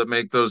people that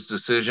make those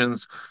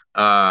decisions.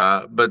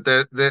 But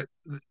that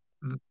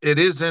it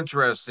is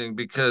interesting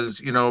because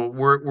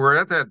we're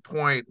at that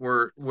point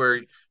where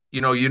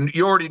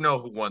you already know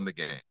who won the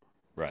game.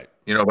 Right.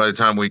 By the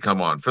time we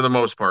come on, for the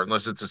most part,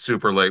 unless it's a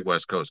super late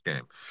West Coast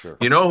game, Sure.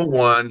 you know who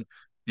won.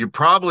 You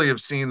probably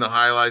have seen the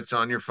highlights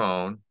on your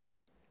phone.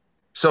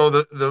 So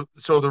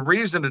the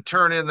reason to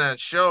turn in that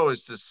show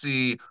is to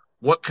see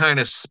what kind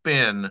of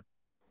spin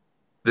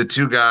the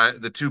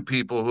two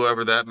people,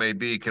 whoever that may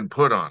be, can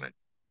put on it.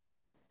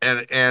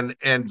 And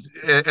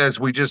as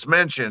we just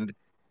mentioned,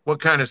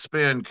 what kind of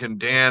spin can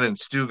Dan and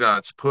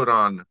Stugatz put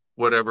on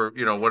whatever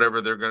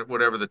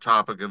the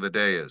topic of the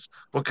day is?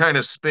 What kind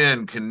of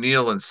spin can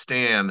Neil and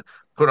Stan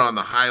put on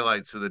the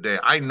highlights of the day?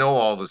 I know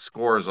all the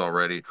scores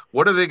already.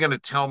 What are they going to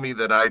tell me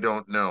that I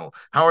don't know?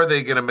 How are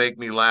they going to make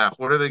me laugh?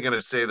 What are they going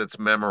to say that's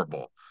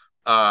memorable?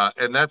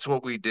 And that's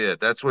what we did.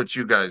 That's what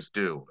you guys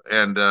do.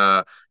 And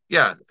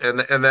yeah, and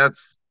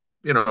that's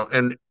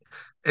and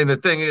the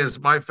thing is,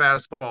 my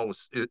fastball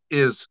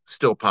is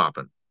still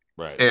popping.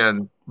 Right.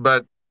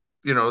 But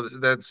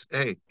that's,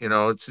 hey,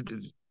 it's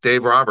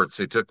Dave Roberts.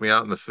 They took me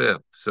out in the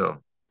fifth. So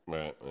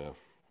Right. Yeah.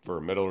 For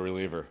a middle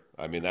reliever.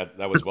 I mean,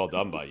 that was well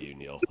done by you,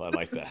 Neil. I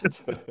like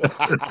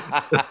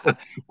that.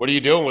 What are you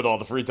doing with all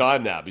the free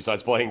time now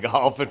besides playing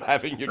golf and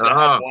having your dad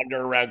uh,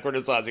 wander around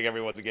criticizing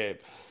everyone's game?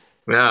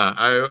 yeah,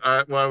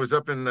 I was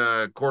up in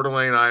Coeur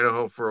d'Alene,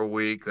 Idaho for a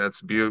week.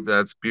 That's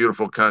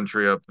beautiful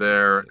country up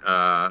there.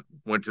 Amazing.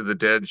 Went to the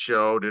Dead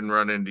show. Didn't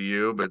run into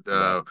you, but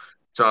No.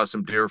 saw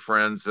some dear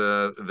friends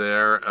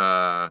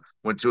there.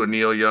 Went to a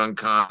Neil Young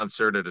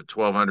concert at a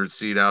 1,200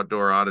 seat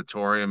outdoor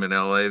auditorium in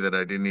LA that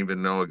I didn't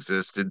even know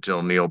existed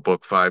till Neil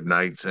booked 5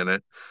 nights in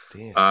it.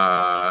 Damn.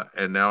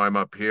 And now I'm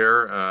up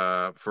here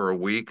for a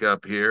week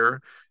up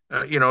here.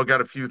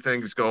 Got a few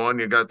things going.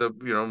 You got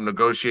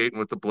negotiating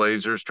with the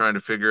Blazers, trying to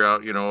figure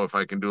out, if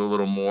I can do a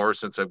little more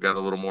since I've got a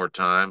little more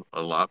time,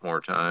 a lot more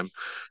time.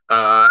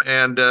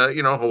 And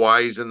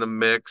Hawaii's in the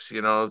mix,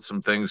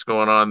 some things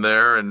going on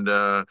there.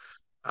 And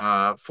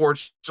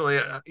fortunately,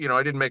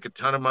 I didn't make a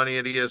ton of money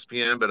at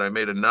ESPN, but I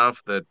made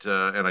enough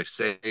and I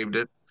saved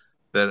it.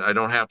 that I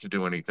don't have to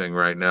do anything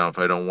right now if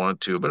I don't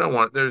want to.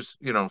 But there's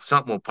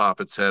something will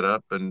pop its head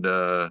up and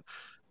we'll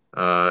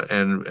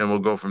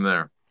go from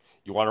there.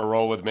 You want to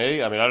roll with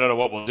me? I mean, I don't know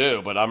what we'll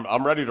do, but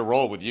I'm ready to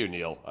roll with you,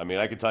 Neil. I mean,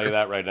 I can tell you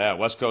that right now.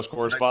 West Coast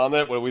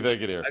correspondent, what are we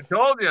thinking here?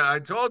 I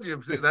told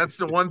you. That's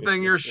the one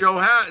thing your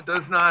show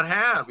does not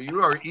have.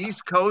 You are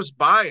East Coast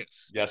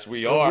bias. Yes,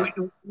 we are.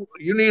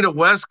 You need a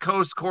West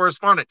Coast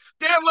correspondent.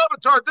 Dan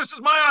Levitard, this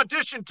is my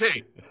audition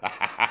tape.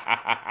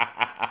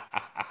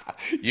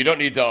 You don't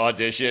need to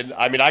audition.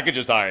 I mean, I could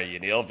just hire you,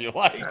 Neil, if you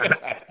like.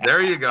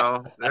 There you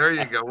go.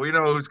 We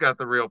know who's got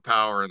the real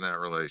power in that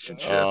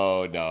relationship.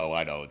 Oh, no,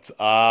 I don't.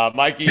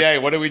 Mikey A.,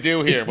 what do we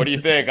do here? What do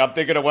you think? I'm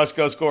thinking of West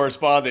Coast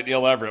correspondent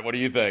Neil Everett. What do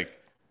you think?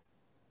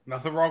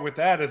 Nothing wrong with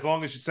that, as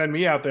long as you send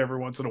me out there every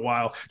once in a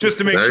while, just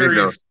to make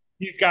sure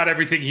he's got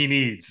everything he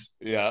needs.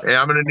 Yeah. Hey,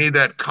 I'm going to need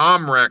that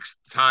Comrex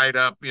tied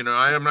up.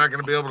 I am not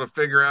going to be able to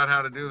figure out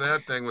how to do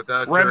that thing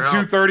without Rem your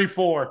help.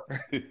 234.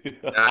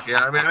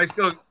 Yeah. I mean,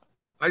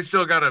 I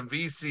still got a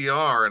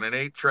VCR and an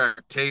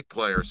 8-track tape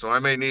player, so I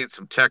may need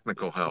some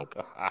technical help.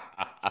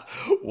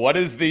 What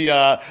is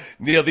the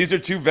Neil? These are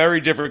two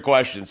very different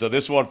questions. So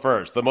this one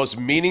first: the most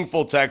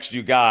meaningful text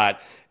you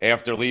got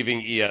after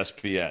leaving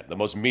ESPN. The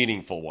most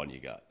meaningful one you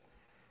got.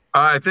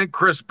 I think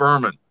Chris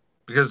Berman,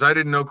 because I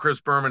didn't know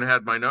Chris Berman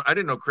had my I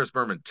didn't know Chris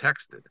Berman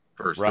texted,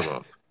 first of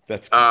all.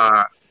 That's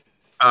correct.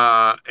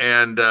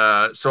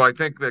 So I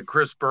think that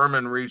Chris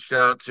Berman reached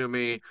out to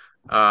me.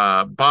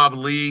 Bob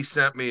Lee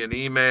sent me an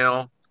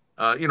email.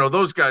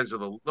 Those guys are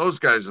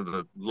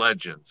the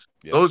legends.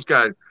 Yep. Those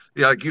guys,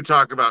 like you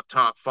talk about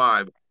top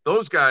 5.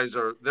 Those guys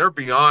they're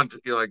beyond.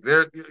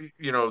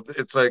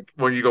 It's like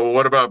when you go, well,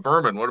 what about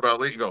Berman? What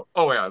about Lee? You go,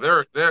 oh yeah,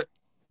 they're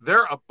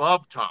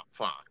above top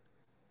 5.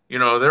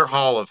 They're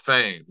Hall of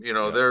Fame.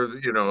 They're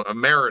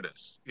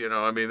emeritus.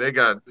 I mean,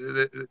 they're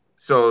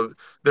so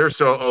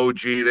OG.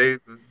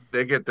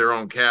 They get their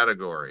own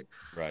category.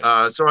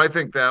 Right. So I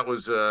think I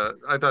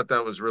thought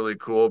that was really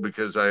cool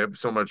because I have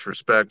so much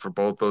respect for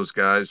both those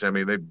guys. I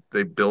mean,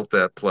 they built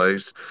that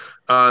place.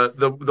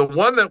 The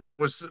one that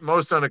was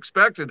most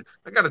unexpected,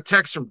 I got a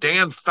text from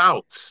Dan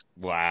Fouts.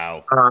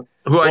 Wow. I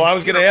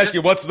was going to ask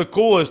you, what's the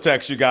coolest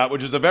text you got,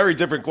 which is a very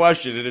different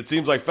question, and it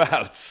seems like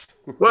Fouts.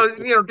 Well,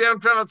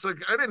 Dan Fouts, I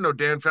didn't know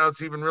Dan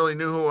Fouts even really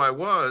knew who I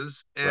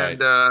was.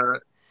 And,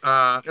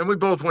 and we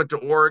both went to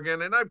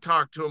Oregon, and I've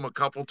talked to him a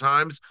couple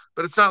times,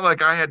 but it's not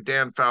like I had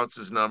Dan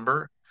Fouts'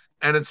 number,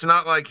 and it's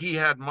not like he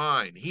had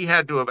mine. He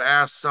had to have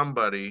asked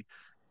somebody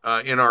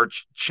in our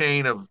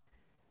chain of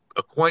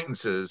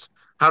acquaintances,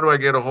 how do I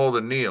get a hold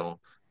of Neil?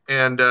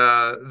 And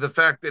the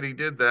fact that he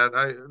did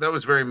that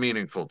was very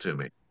meaningful to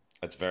me.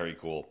 That's very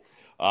cool.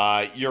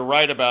 You're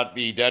right about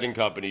the Dead and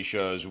Company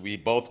shows. We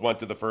both went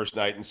to the first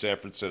night in San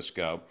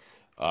Francisco.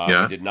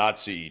 We did not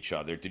see each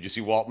other. Did you see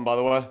Walton, by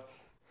the way?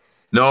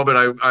 No,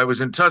 but I was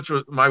in touch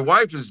with my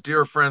wife is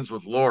dear friends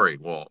with Lori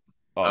Walton,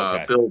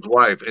 Bill's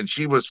wife, and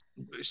she was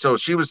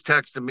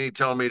texting me,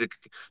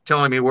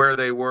 telling me where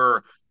they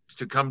were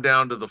to come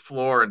down to the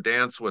floor and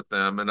dance with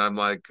them, and I'm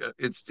like,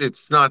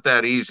 it's not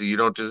that easy.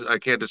 I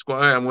can't just go,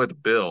 hey, I'm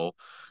with Bill.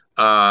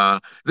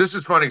 This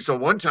is funny. So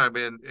one time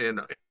in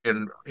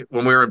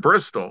when we were in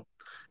Bristol,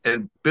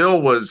 and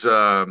Bill was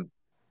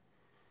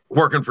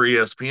working for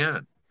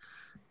ESPN,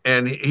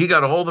 and he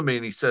got a hold of me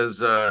and he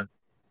says,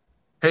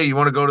 hey, you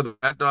want to go to the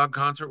Rat Dog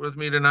concert with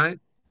me tonight?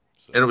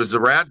 And it was the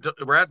Rat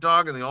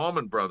Dog and the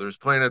Allman Brothers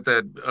playing at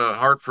that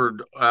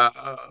Hartford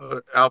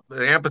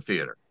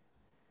amphitheater.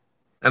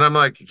 And I'm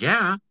like,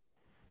 yeah.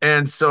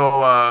 And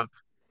so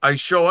I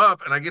show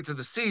up and I get to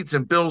the seats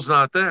and Bill's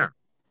not there.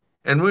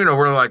 And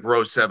we're like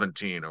row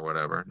 17 or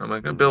whatever. And I'm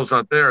like, Bill's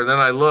not there. And then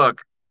I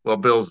look, well,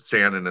 Bill's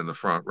standing in the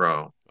front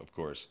row. Of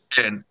course.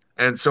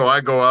 And so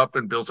I go up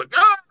and Bill's like,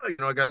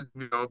 I got,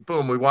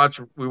 boom, we watch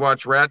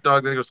Rat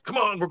Dog. Then he goes, come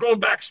on, we're going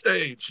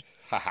backstage.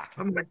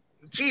 I'm like,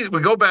 geez, we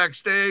go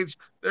backstage.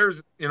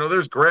 There's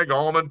Greg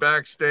Allman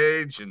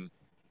backstage and,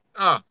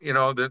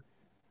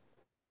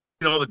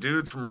 the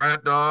dudes from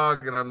Rat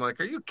Dog. And I'm like,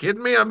 are you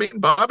kidding me? I mean,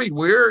 Bobby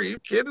Weir, are you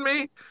kidding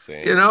me?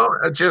 Same.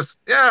 I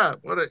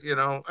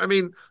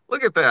mean,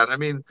 look at that. I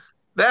mean,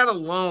 that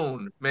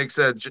alone makes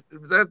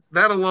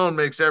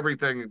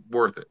everything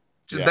worth it.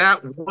 Just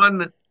that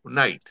one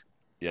night.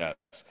 Yes.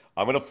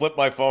 I'm going to flip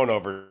my phone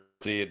over to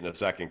see it in a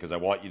second because I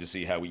want you to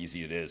see how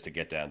easy it is to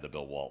get down to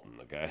Bill Walton,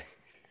 okay?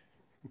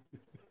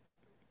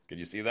 Can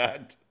you see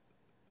that?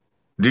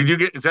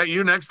 Is that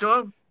you next to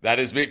him? That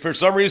is me. For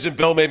some reason,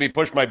 Bill made me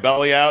push my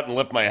belly out and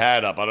lift my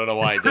hat up. I don't know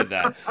why I did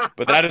that.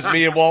 But that is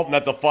me and Walton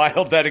at the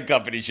final Dead and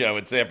Company show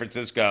in San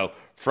Francisco,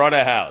 front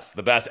of house,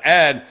 the best.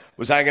 And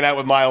was hanging out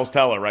with Miles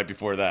Teller right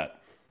before that.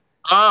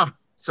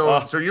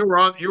 So you were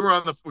on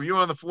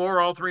the floor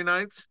all 3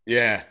 nights?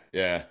 Yeah.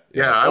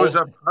 I was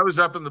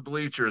up in the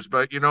bleachers,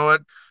 but you know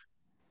what?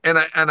 And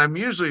I'm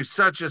usually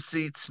such a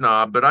seat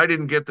snob, but I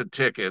didn't get the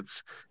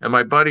tickets, and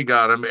my buddy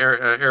got them.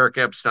 Eric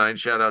Epstein,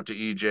 shout out to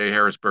EJ,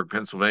 Harrisburg,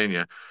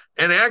 Pennsylvania.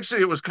 And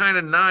actually, it was kind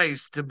of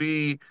nice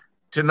I'm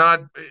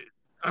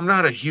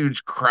not a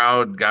huge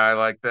crowd guy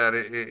like that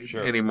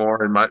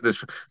anymore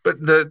but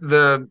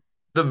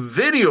the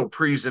video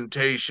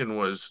presentation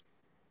was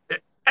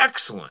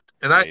excellent.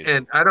 And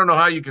Amazing. I don't know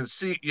how you can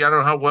see, I don't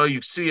know how well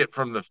you see it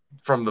from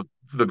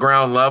the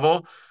ground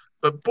level,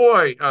 but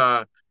boy,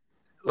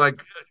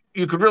 like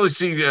you could really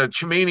see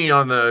Chimini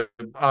on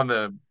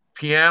the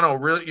piano.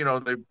 Really,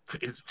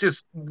 it's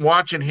just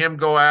watching him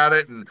go at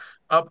it and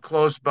up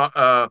close.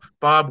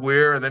 Bob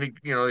Weir, and then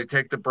they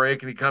take the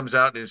break and he comes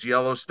out in his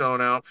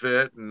Yellowstone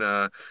outfit, and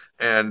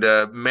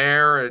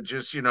Mayor,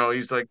 just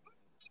he's like,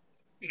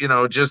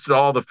 just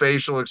all the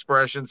facial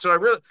expressions.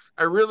 So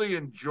I really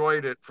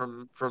enjoyed it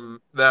from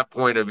that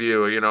point of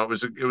view. It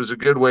was a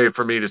good way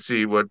for me to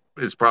see what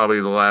is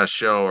probably the last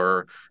show,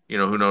 or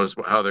who knows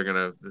what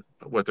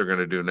they're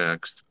gonna do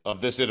next. Of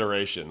this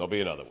iteration, there'll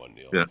be another one,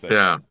 Neil. Yeah,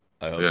 yeah,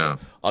 I hope yeah.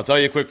 so. I'll tell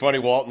you a quick funny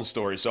Walton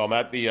story. So I'm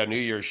at the New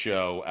Year's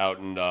show out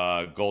in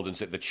Golden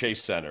State, the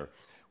Chase Center,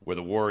 where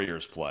the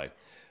Warriors play.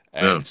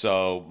 Yeah. And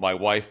so my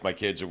wife, my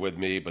kids are with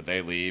me, but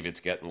they leave.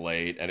 It's getting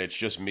late, and it's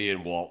just me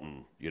and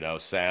Walton.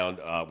 Sound.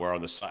 We're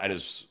on the side.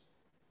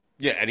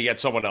 Yeah, and he had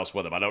someone else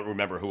with him. I don't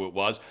remember who it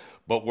was,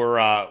 but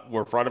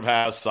we're front of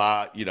house,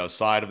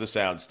 side of the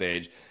sound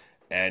stage,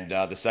 and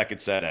the second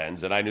set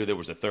ends. And I knew there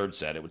was a third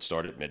set. It would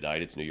start at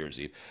midnight. It's New Year's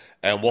Eve,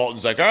 and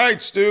Walton's like, "All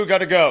right, Stu,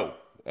 gotta go."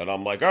 And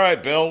I'm like, "All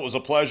right, Bill, it was a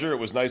pleasure. It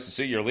was nice to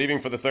see you. You're leaving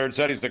for the third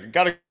set." He's like,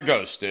 "Gotta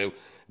go, Stu."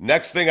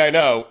 Next thing I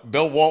know,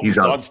 Bill Walton's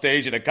on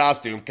stage in a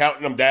costume,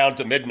 counting them down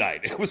to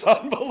midnight. It was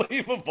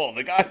unbelievable.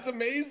 The guy's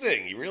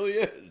amazing. He really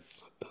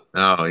is.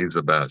 Oh, he's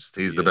the best.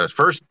 He's the best.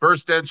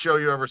 First Dead show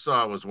you ever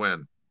saw was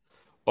when?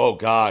 Oh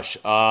gosh,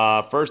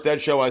 first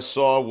Dead show I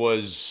saw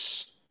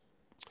was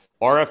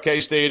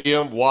RFK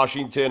Stadium,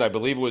 Washington. I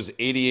believe it was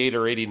 '88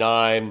 or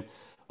 '89.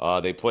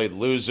 They played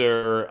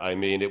Loser. I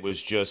mean, it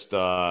was just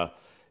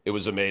it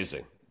was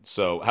amazing.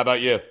 So, how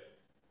about you?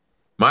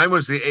 Mine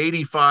was the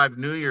 '85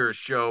 New Year's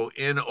show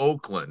in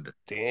Oakland.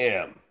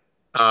 Damn.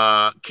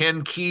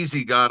 Ken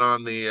Kesey got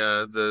on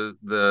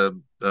the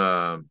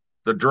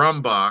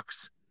drum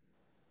box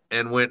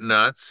and went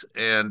nuts,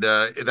 and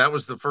that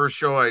was the first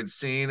show I'd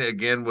seen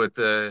again with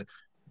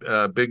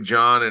Big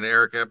John and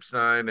Eric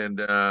Epstein, and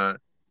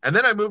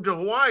then I moved to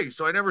Hawaii,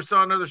 so I never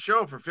saw another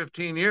show for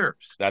 15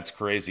 years. That's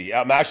crazy.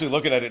 I'm actually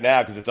looking at it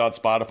now because it's on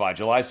Spotify.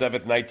 July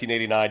 7th,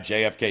 1989,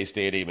 JFK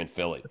Stadium in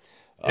Philly.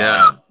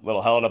 Yeah.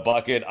 Little Hell in a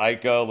Bucket,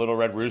 Ico, Little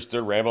Red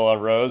Rooster, Ramble on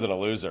Rose, and a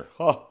Loser.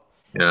 Oh.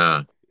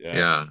 Yeah.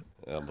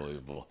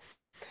 Unbelievable.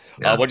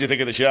 Yeah. What do you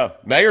think of the show?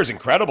 Mayor's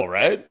incredible,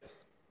 right?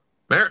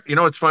 Mayor,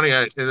 it's funny.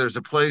 There's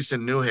a place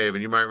in New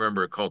Haven, you might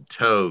remember it, called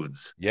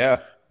Toads. Yeah.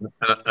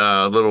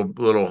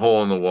 Little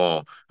hole in the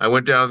wall. I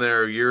went down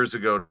there years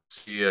ago to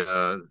see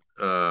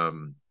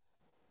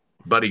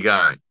Buddy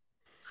Guy.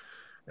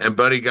 And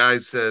Buddy Guy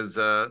says,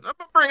 I'm going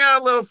to bring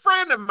out a little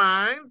friend of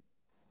mine.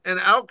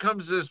 And out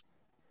comes this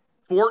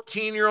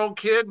 14-year-old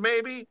kid,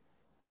 maybe.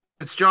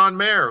 It's John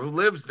Mayer, who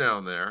lives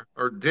down there,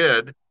 or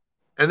did.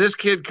 And this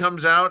kid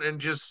comes out and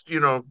just,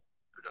 you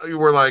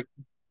were like,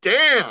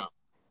 damn,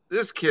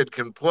 this kid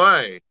can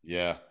play.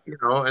 Yeah.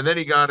 And then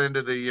he got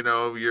into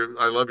the,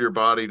 I love your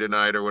body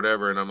tonight or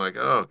whatever. And I'm like,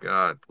 oh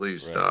God,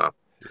 please stop.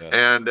 Yes.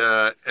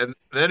 And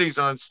then he's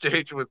on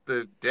stage with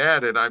the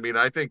dad. And I mean,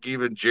 I think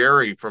even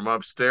Jerry from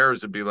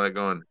upstairs would be like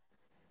going,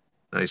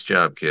 nice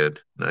job, kid.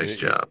 Nice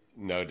job.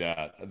 No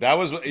doubt. That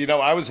was,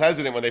 I was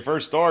hesitant when they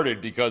first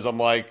started because I'm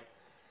like,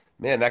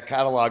 man, that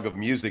catalog of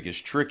music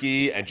is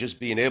tricky, and just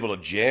being able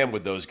to jam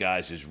with those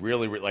guys is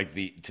really like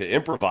to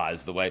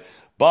improvise the way.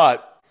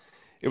 But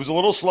it was a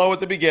little slow at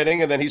the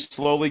beginning, and then he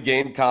slowly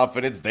gained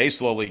confidence. They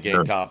slowly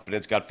gained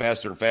confidence, got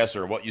faster and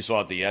faster. And what you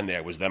saw at the end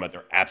there was them at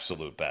their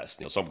absolute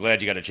best. So I'm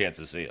glad you got a chance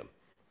to see them.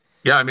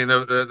 Yeah, I mean,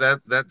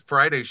 that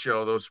Friday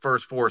show, those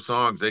first four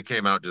songs, they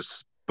came out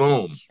just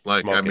boom.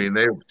 Like, smoking. I mean,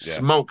 they were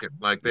smoking.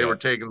 Like, they were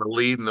taking the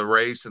lead in the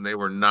race, and they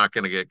were not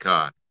going to get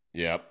caught.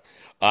 Yep.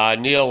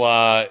 Neil,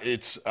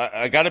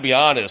 I got to be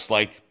honest,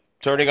 like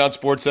turning on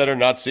SportsCenter,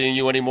 not seeing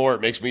you anymore, it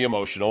makes me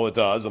emotional. It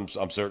does.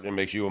 I'm certain it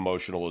makes you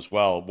emotional as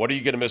well. What are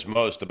you going to miss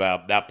most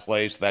about that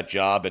place, that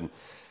job, and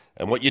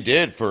what you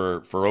did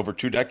for over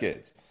 2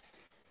 decades?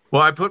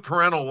 Well, I put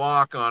parental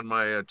lock on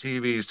my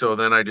TV, so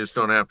then I just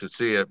don't have to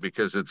see it,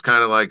 because it's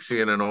kind of like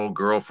seeing an old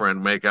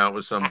girlfriend make out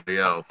with somebody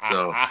else.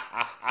 So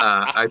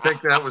I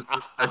think that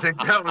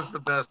was the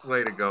best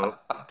way to go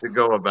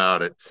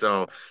about it.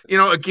 So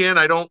again,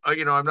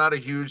 I'm not a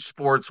huge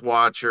sports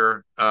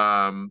watcher.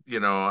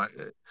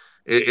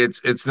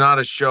 It's not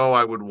a show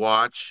I would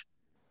watch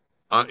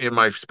in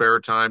my spare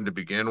time to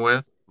begin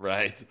with.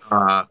 Right.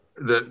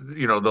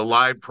 The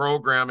live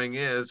programming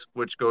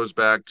which goes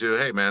back to,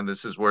 hey man,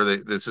 this is where they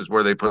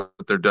put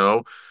their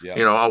dough.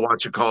 Yeah. I'll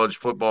watch a college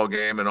football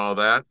game and all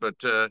that, but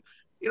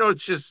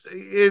it's just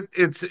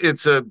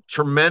it's a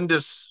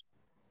tremendous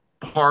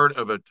part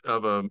of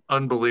an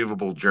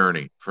unbelievable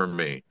journey for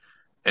me.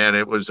 And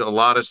there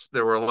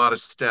were a lot of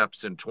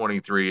steps in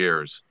 23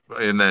 years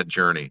in that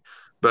journey,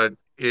 but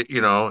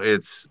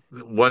it's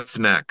what's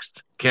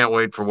next. Can't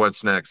wait for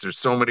what's next. There's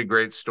so many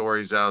great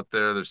stories out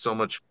there. There's so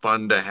much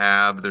fun to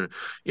have there.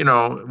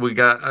 We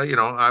got,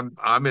 I'm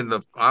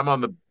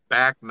on the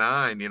back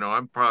 9.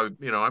 I'm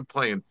probably, I'm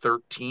playing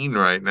 13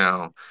 right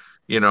now,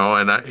 and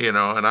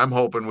I'm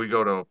hoping we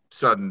go to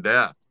sudden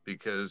death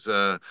because,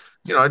 I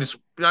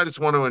just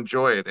want to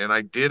enjoy it. And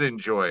I did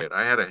enjoy it.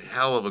 I had a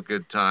hell of a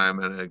good time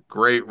and a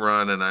great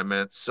run. And I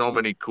met so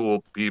many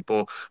cool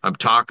people. I'm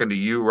talking to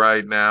you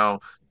right now.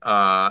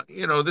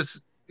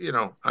 This,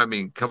 I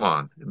mean, come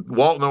on.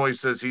 Walton always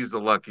says he's the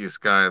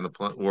luckiest guy in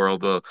the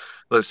world.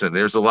 Listen,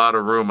 there's a lot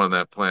of room on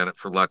that planet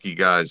for lucky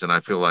guys, and I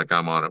feel like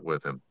I'm on it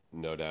with him.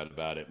 No doubt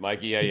about it.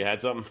 Mikey, yeah, you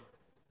had something?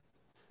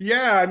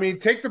 Yeah, I mean,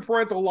 take the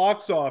parental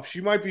locks off.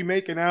 She might be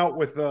making out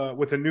with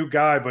a new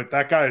guy, but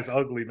that guy is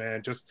ugly,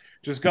 man. Just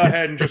go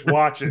ahead and just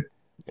watch it.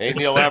 Ain't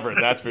Neil Everett,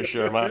 that's for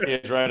sure. Mikey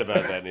is right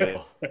about that,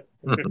 Neil.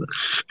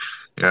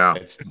 Yeah,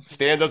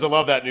 Stan doesn't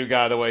love that new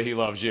guy the way he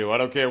loves you. I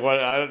don't care what.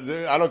 I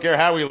don't care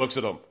how he looks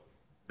at him.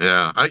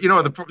 Yeah,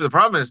 the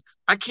problem is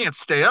I can't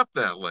stay up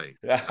that late.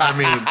 I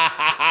mean,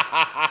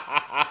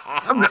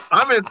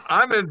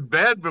 I'm in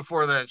bed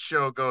before that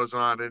show goes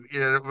on, and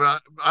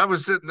I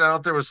was sitting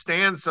out there with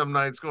Stan some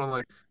nights, going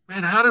like,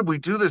 "Man, how did we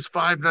do this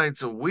 5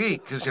 nights a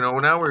week?" Because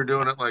now we're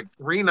doing it like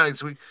 3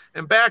 nights a week,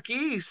 and back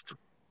east,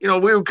 we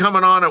were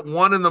coming on at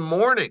 1 in the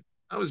morning.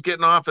 I was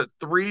getting off at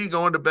 3,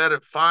 going to bed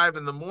at 5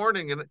 in the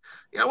morning, and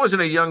I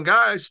wasn't a young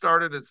guy. I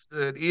started at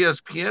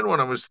ESPN when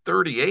I was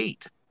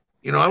 38.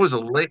 I was a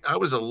late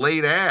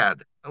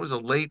ad. I was a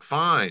late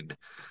find.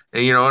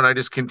 And I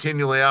just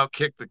continually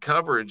outkicked the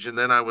coverage. And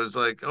then I was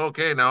like,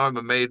 okay, now I'm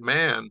a made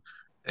man.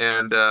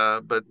 And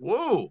but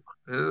whoa,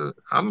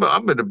 I'm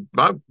gonna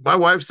my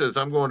wife says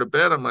I'm going to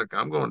bed. I'm like,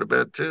 I'm going to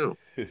bed too.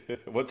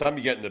 What time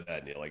you get into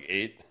bed, Neil? Like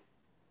 8?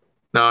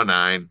 No,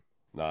 9.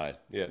 9.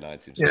 Yeah, 9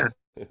 seems yeah.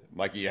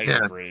 Mikey, he's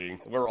agreeing.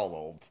 We're all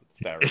old. It's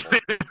terrible.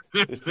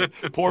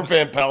 Poor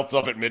Van Pelt's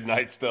up at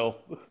midnight still.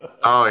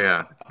 Oh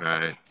yeah,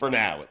 right. For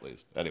now, at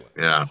least. Anyway.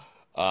 Yeah.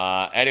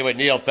 Anyway,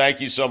 Neil, thank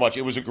you so much.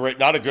 It was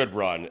not a good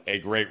run, a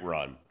great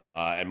run.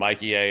 And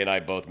Mikey A and I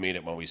both mean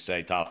it when we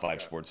say top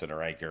 5 sports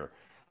center anchor.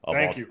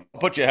 Thank you.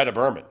 I'll put you ahead of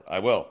Berman. I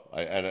will.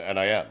 And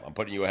I am. I'm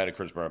putting you ahead of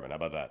Chris Berman. How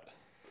about that?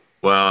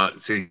 Well,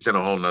 see, he's in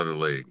a whole nother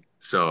league.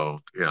 So,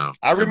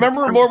 I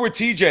remember him more with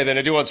TJ than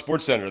I do on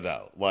Sports Center,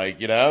 though.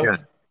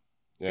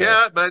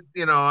 Yeah, but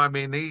I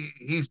mean,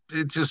 he's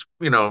it's just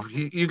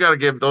you got to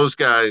give those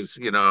guys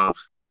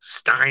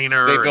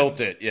Steiner. They built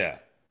it, yeah.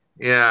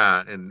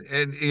 Yeah, and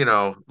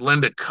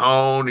Linda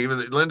Cohn,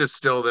 even Linda's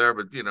still there,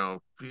 but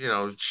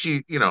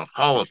she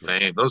Hall of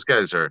Fame. Those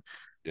guys are,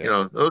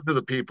 those are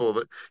the people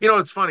that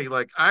It's funny.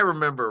 Like I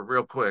remember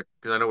real quick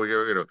because I know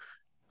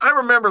I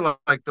remember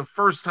like the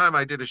first time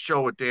I did a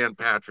show with Dan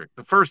Patrick,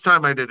 the first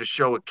time I did a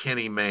show with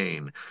Kenny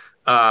Mayne.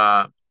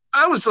 I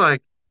was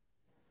like,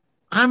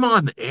 I'm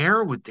on the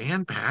air with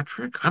Dan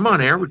Patrick. I'm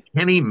on air with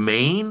Kenny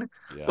Mayne.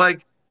 Yeah.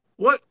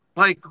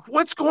 Like,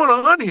 what's going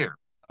on here?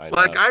 I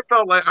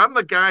felt like I'm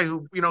the guy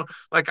who,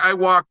 like I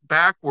walked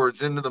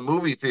backwards into the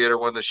movie theater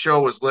when the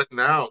show was letting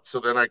out so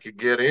then I could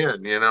get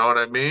in, you know what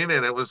I mean?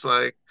 And it was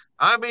like,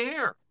 I'm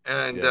here.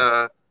 And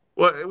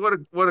what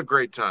a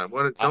great time.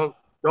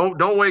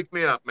 Don't wake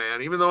me up,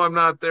 man. Even though I'm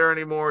not there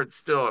anymore,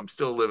 I'm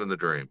still living the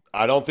dream.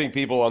 I don't think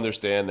people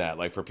understand that.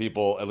 Like for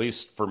people, at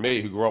least for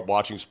me, who grew up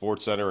watching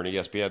SportsCenter and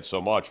ESPN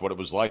so much, what it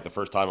was like the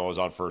first time I was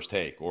on First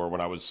Take, or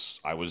when I was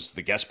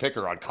the guest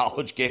picker on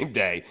College Game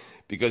Day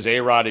because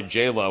A-Rod and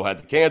J-Lo had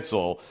to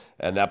cancel,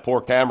 and that poor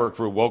camera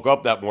crew woke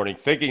up that morning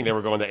thinking they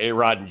were going to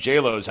A-Rod and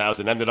J-Lo's house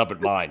and ended up at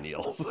mine,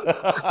 Neil.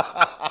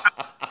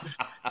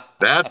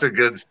 That's a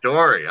good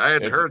story. I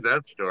hadn't heard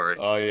that story.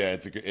 Oh yeah,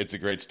 it's a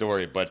great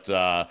story,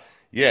 but.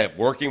 Yeah,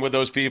 working with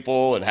those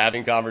people and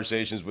having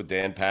conversations with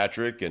Dan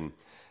Patrick and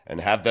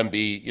have them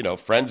be,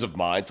 friends of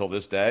mine till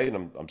this day,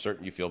 and I'm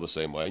certain you feel the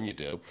same way, and you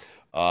do,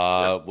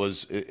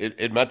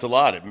 it meant a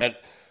lot. It meant,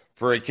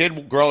 for a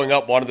kid growing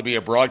up wanting to be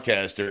a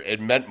broadcaster,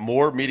 it meant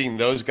more meeting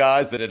those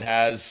guys than it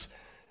has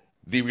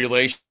the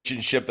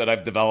relationship that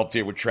I've developed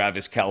here with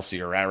Travis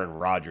Kelce or Aaron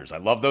Rodgers. I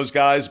love those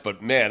guys,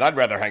 but, man, I'd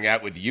rather hang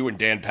out with you and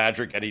Dan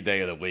Patrick any day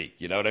of the week.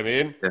 You know what I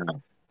mean?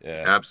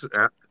 Yeah.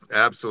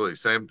 Absolutely.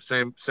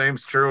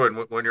 Same's true. And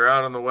when you're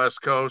out on the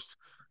West Coast,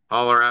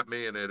 holler at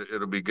me and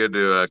it'll be good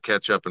to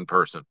catch up in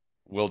person.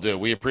 Will do.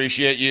 We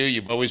appreciate you.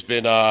 You've always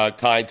been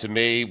kind to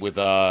me with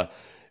the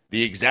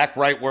exact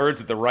right words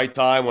at the right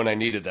time when I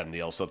needed them,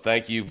 Neil. So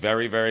thank you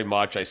very, very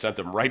much. I sent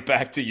them right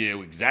back to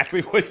you,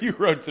 exactly what you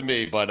wrote to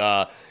me.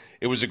 But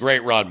it was a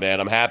great run, man.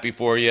 I'm happy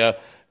for you.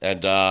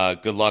 And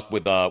good luck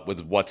with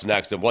what's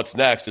next. And what's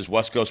next is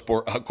West Coast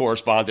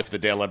correspondent for the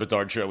Dan Le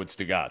Batard Show with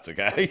Stugatz,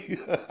 okay?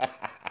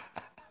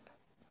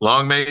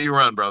 Long may you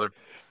run, brother.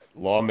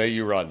 Long may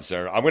you run,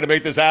 sir. I'm going to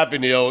make this happen,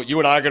 Neil. You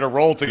and I are going to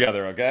roll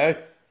together, okay?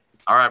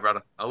 All right,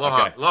 brother.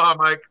 Aloha. Okay. Aloha,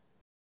 Mike.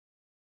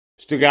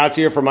 Stugatz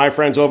here for my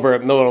friends over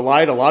at Miller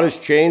Lite. A lot has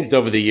changed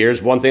over the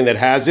years. One thing that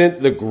hasn't,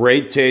 the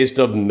great taste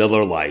of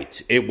Miller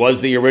Lite. It was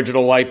the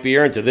original light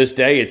beer, and to this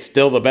day, it's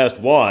still the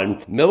best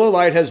one. Miller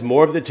Lite has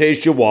more of the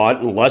taste you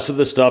want and less of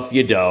the stuff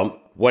you don't.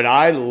 What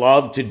I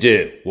love to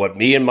do, what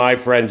me and my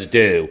friends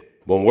do,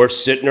 when we're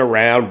sitting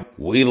around,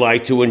 we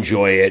like to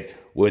enjoy it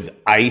with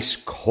ice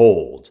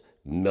cold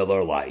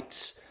Miller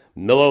Lites.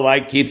 Miller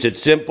Lite keeps it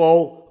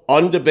simple,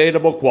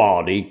 undebatable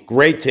quality,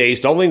 great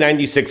taste, only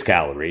 96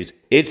 calories.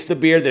 It's the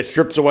beer that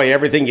strips away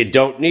everything you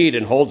don't need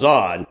and holds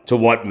on to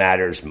what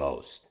matters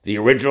most. The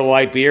original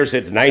light beer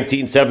since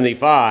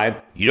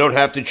 1975. You don't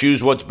have to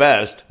choose what's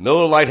best.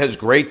 Miller Lite has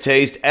great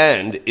taste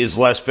and is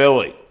less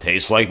filling.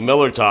 Tastes like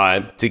Miller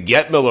time. To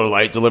get Miller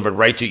Lite delivered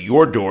right to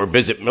your door,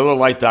 visit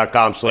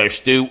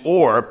MillerLite.com/stew,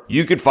 or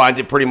you can find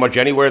it pretty much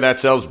anywhere that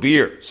sells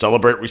beer.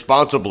 Celebrate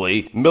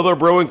responsibly. Miller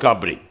Brewing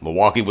Company,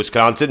 Milwaukee,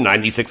 Wisconsin,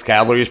 96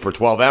 calories per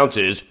 12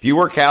 ounces,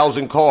 fewer calories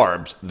and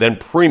carbs than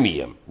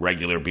premium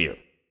regular beer.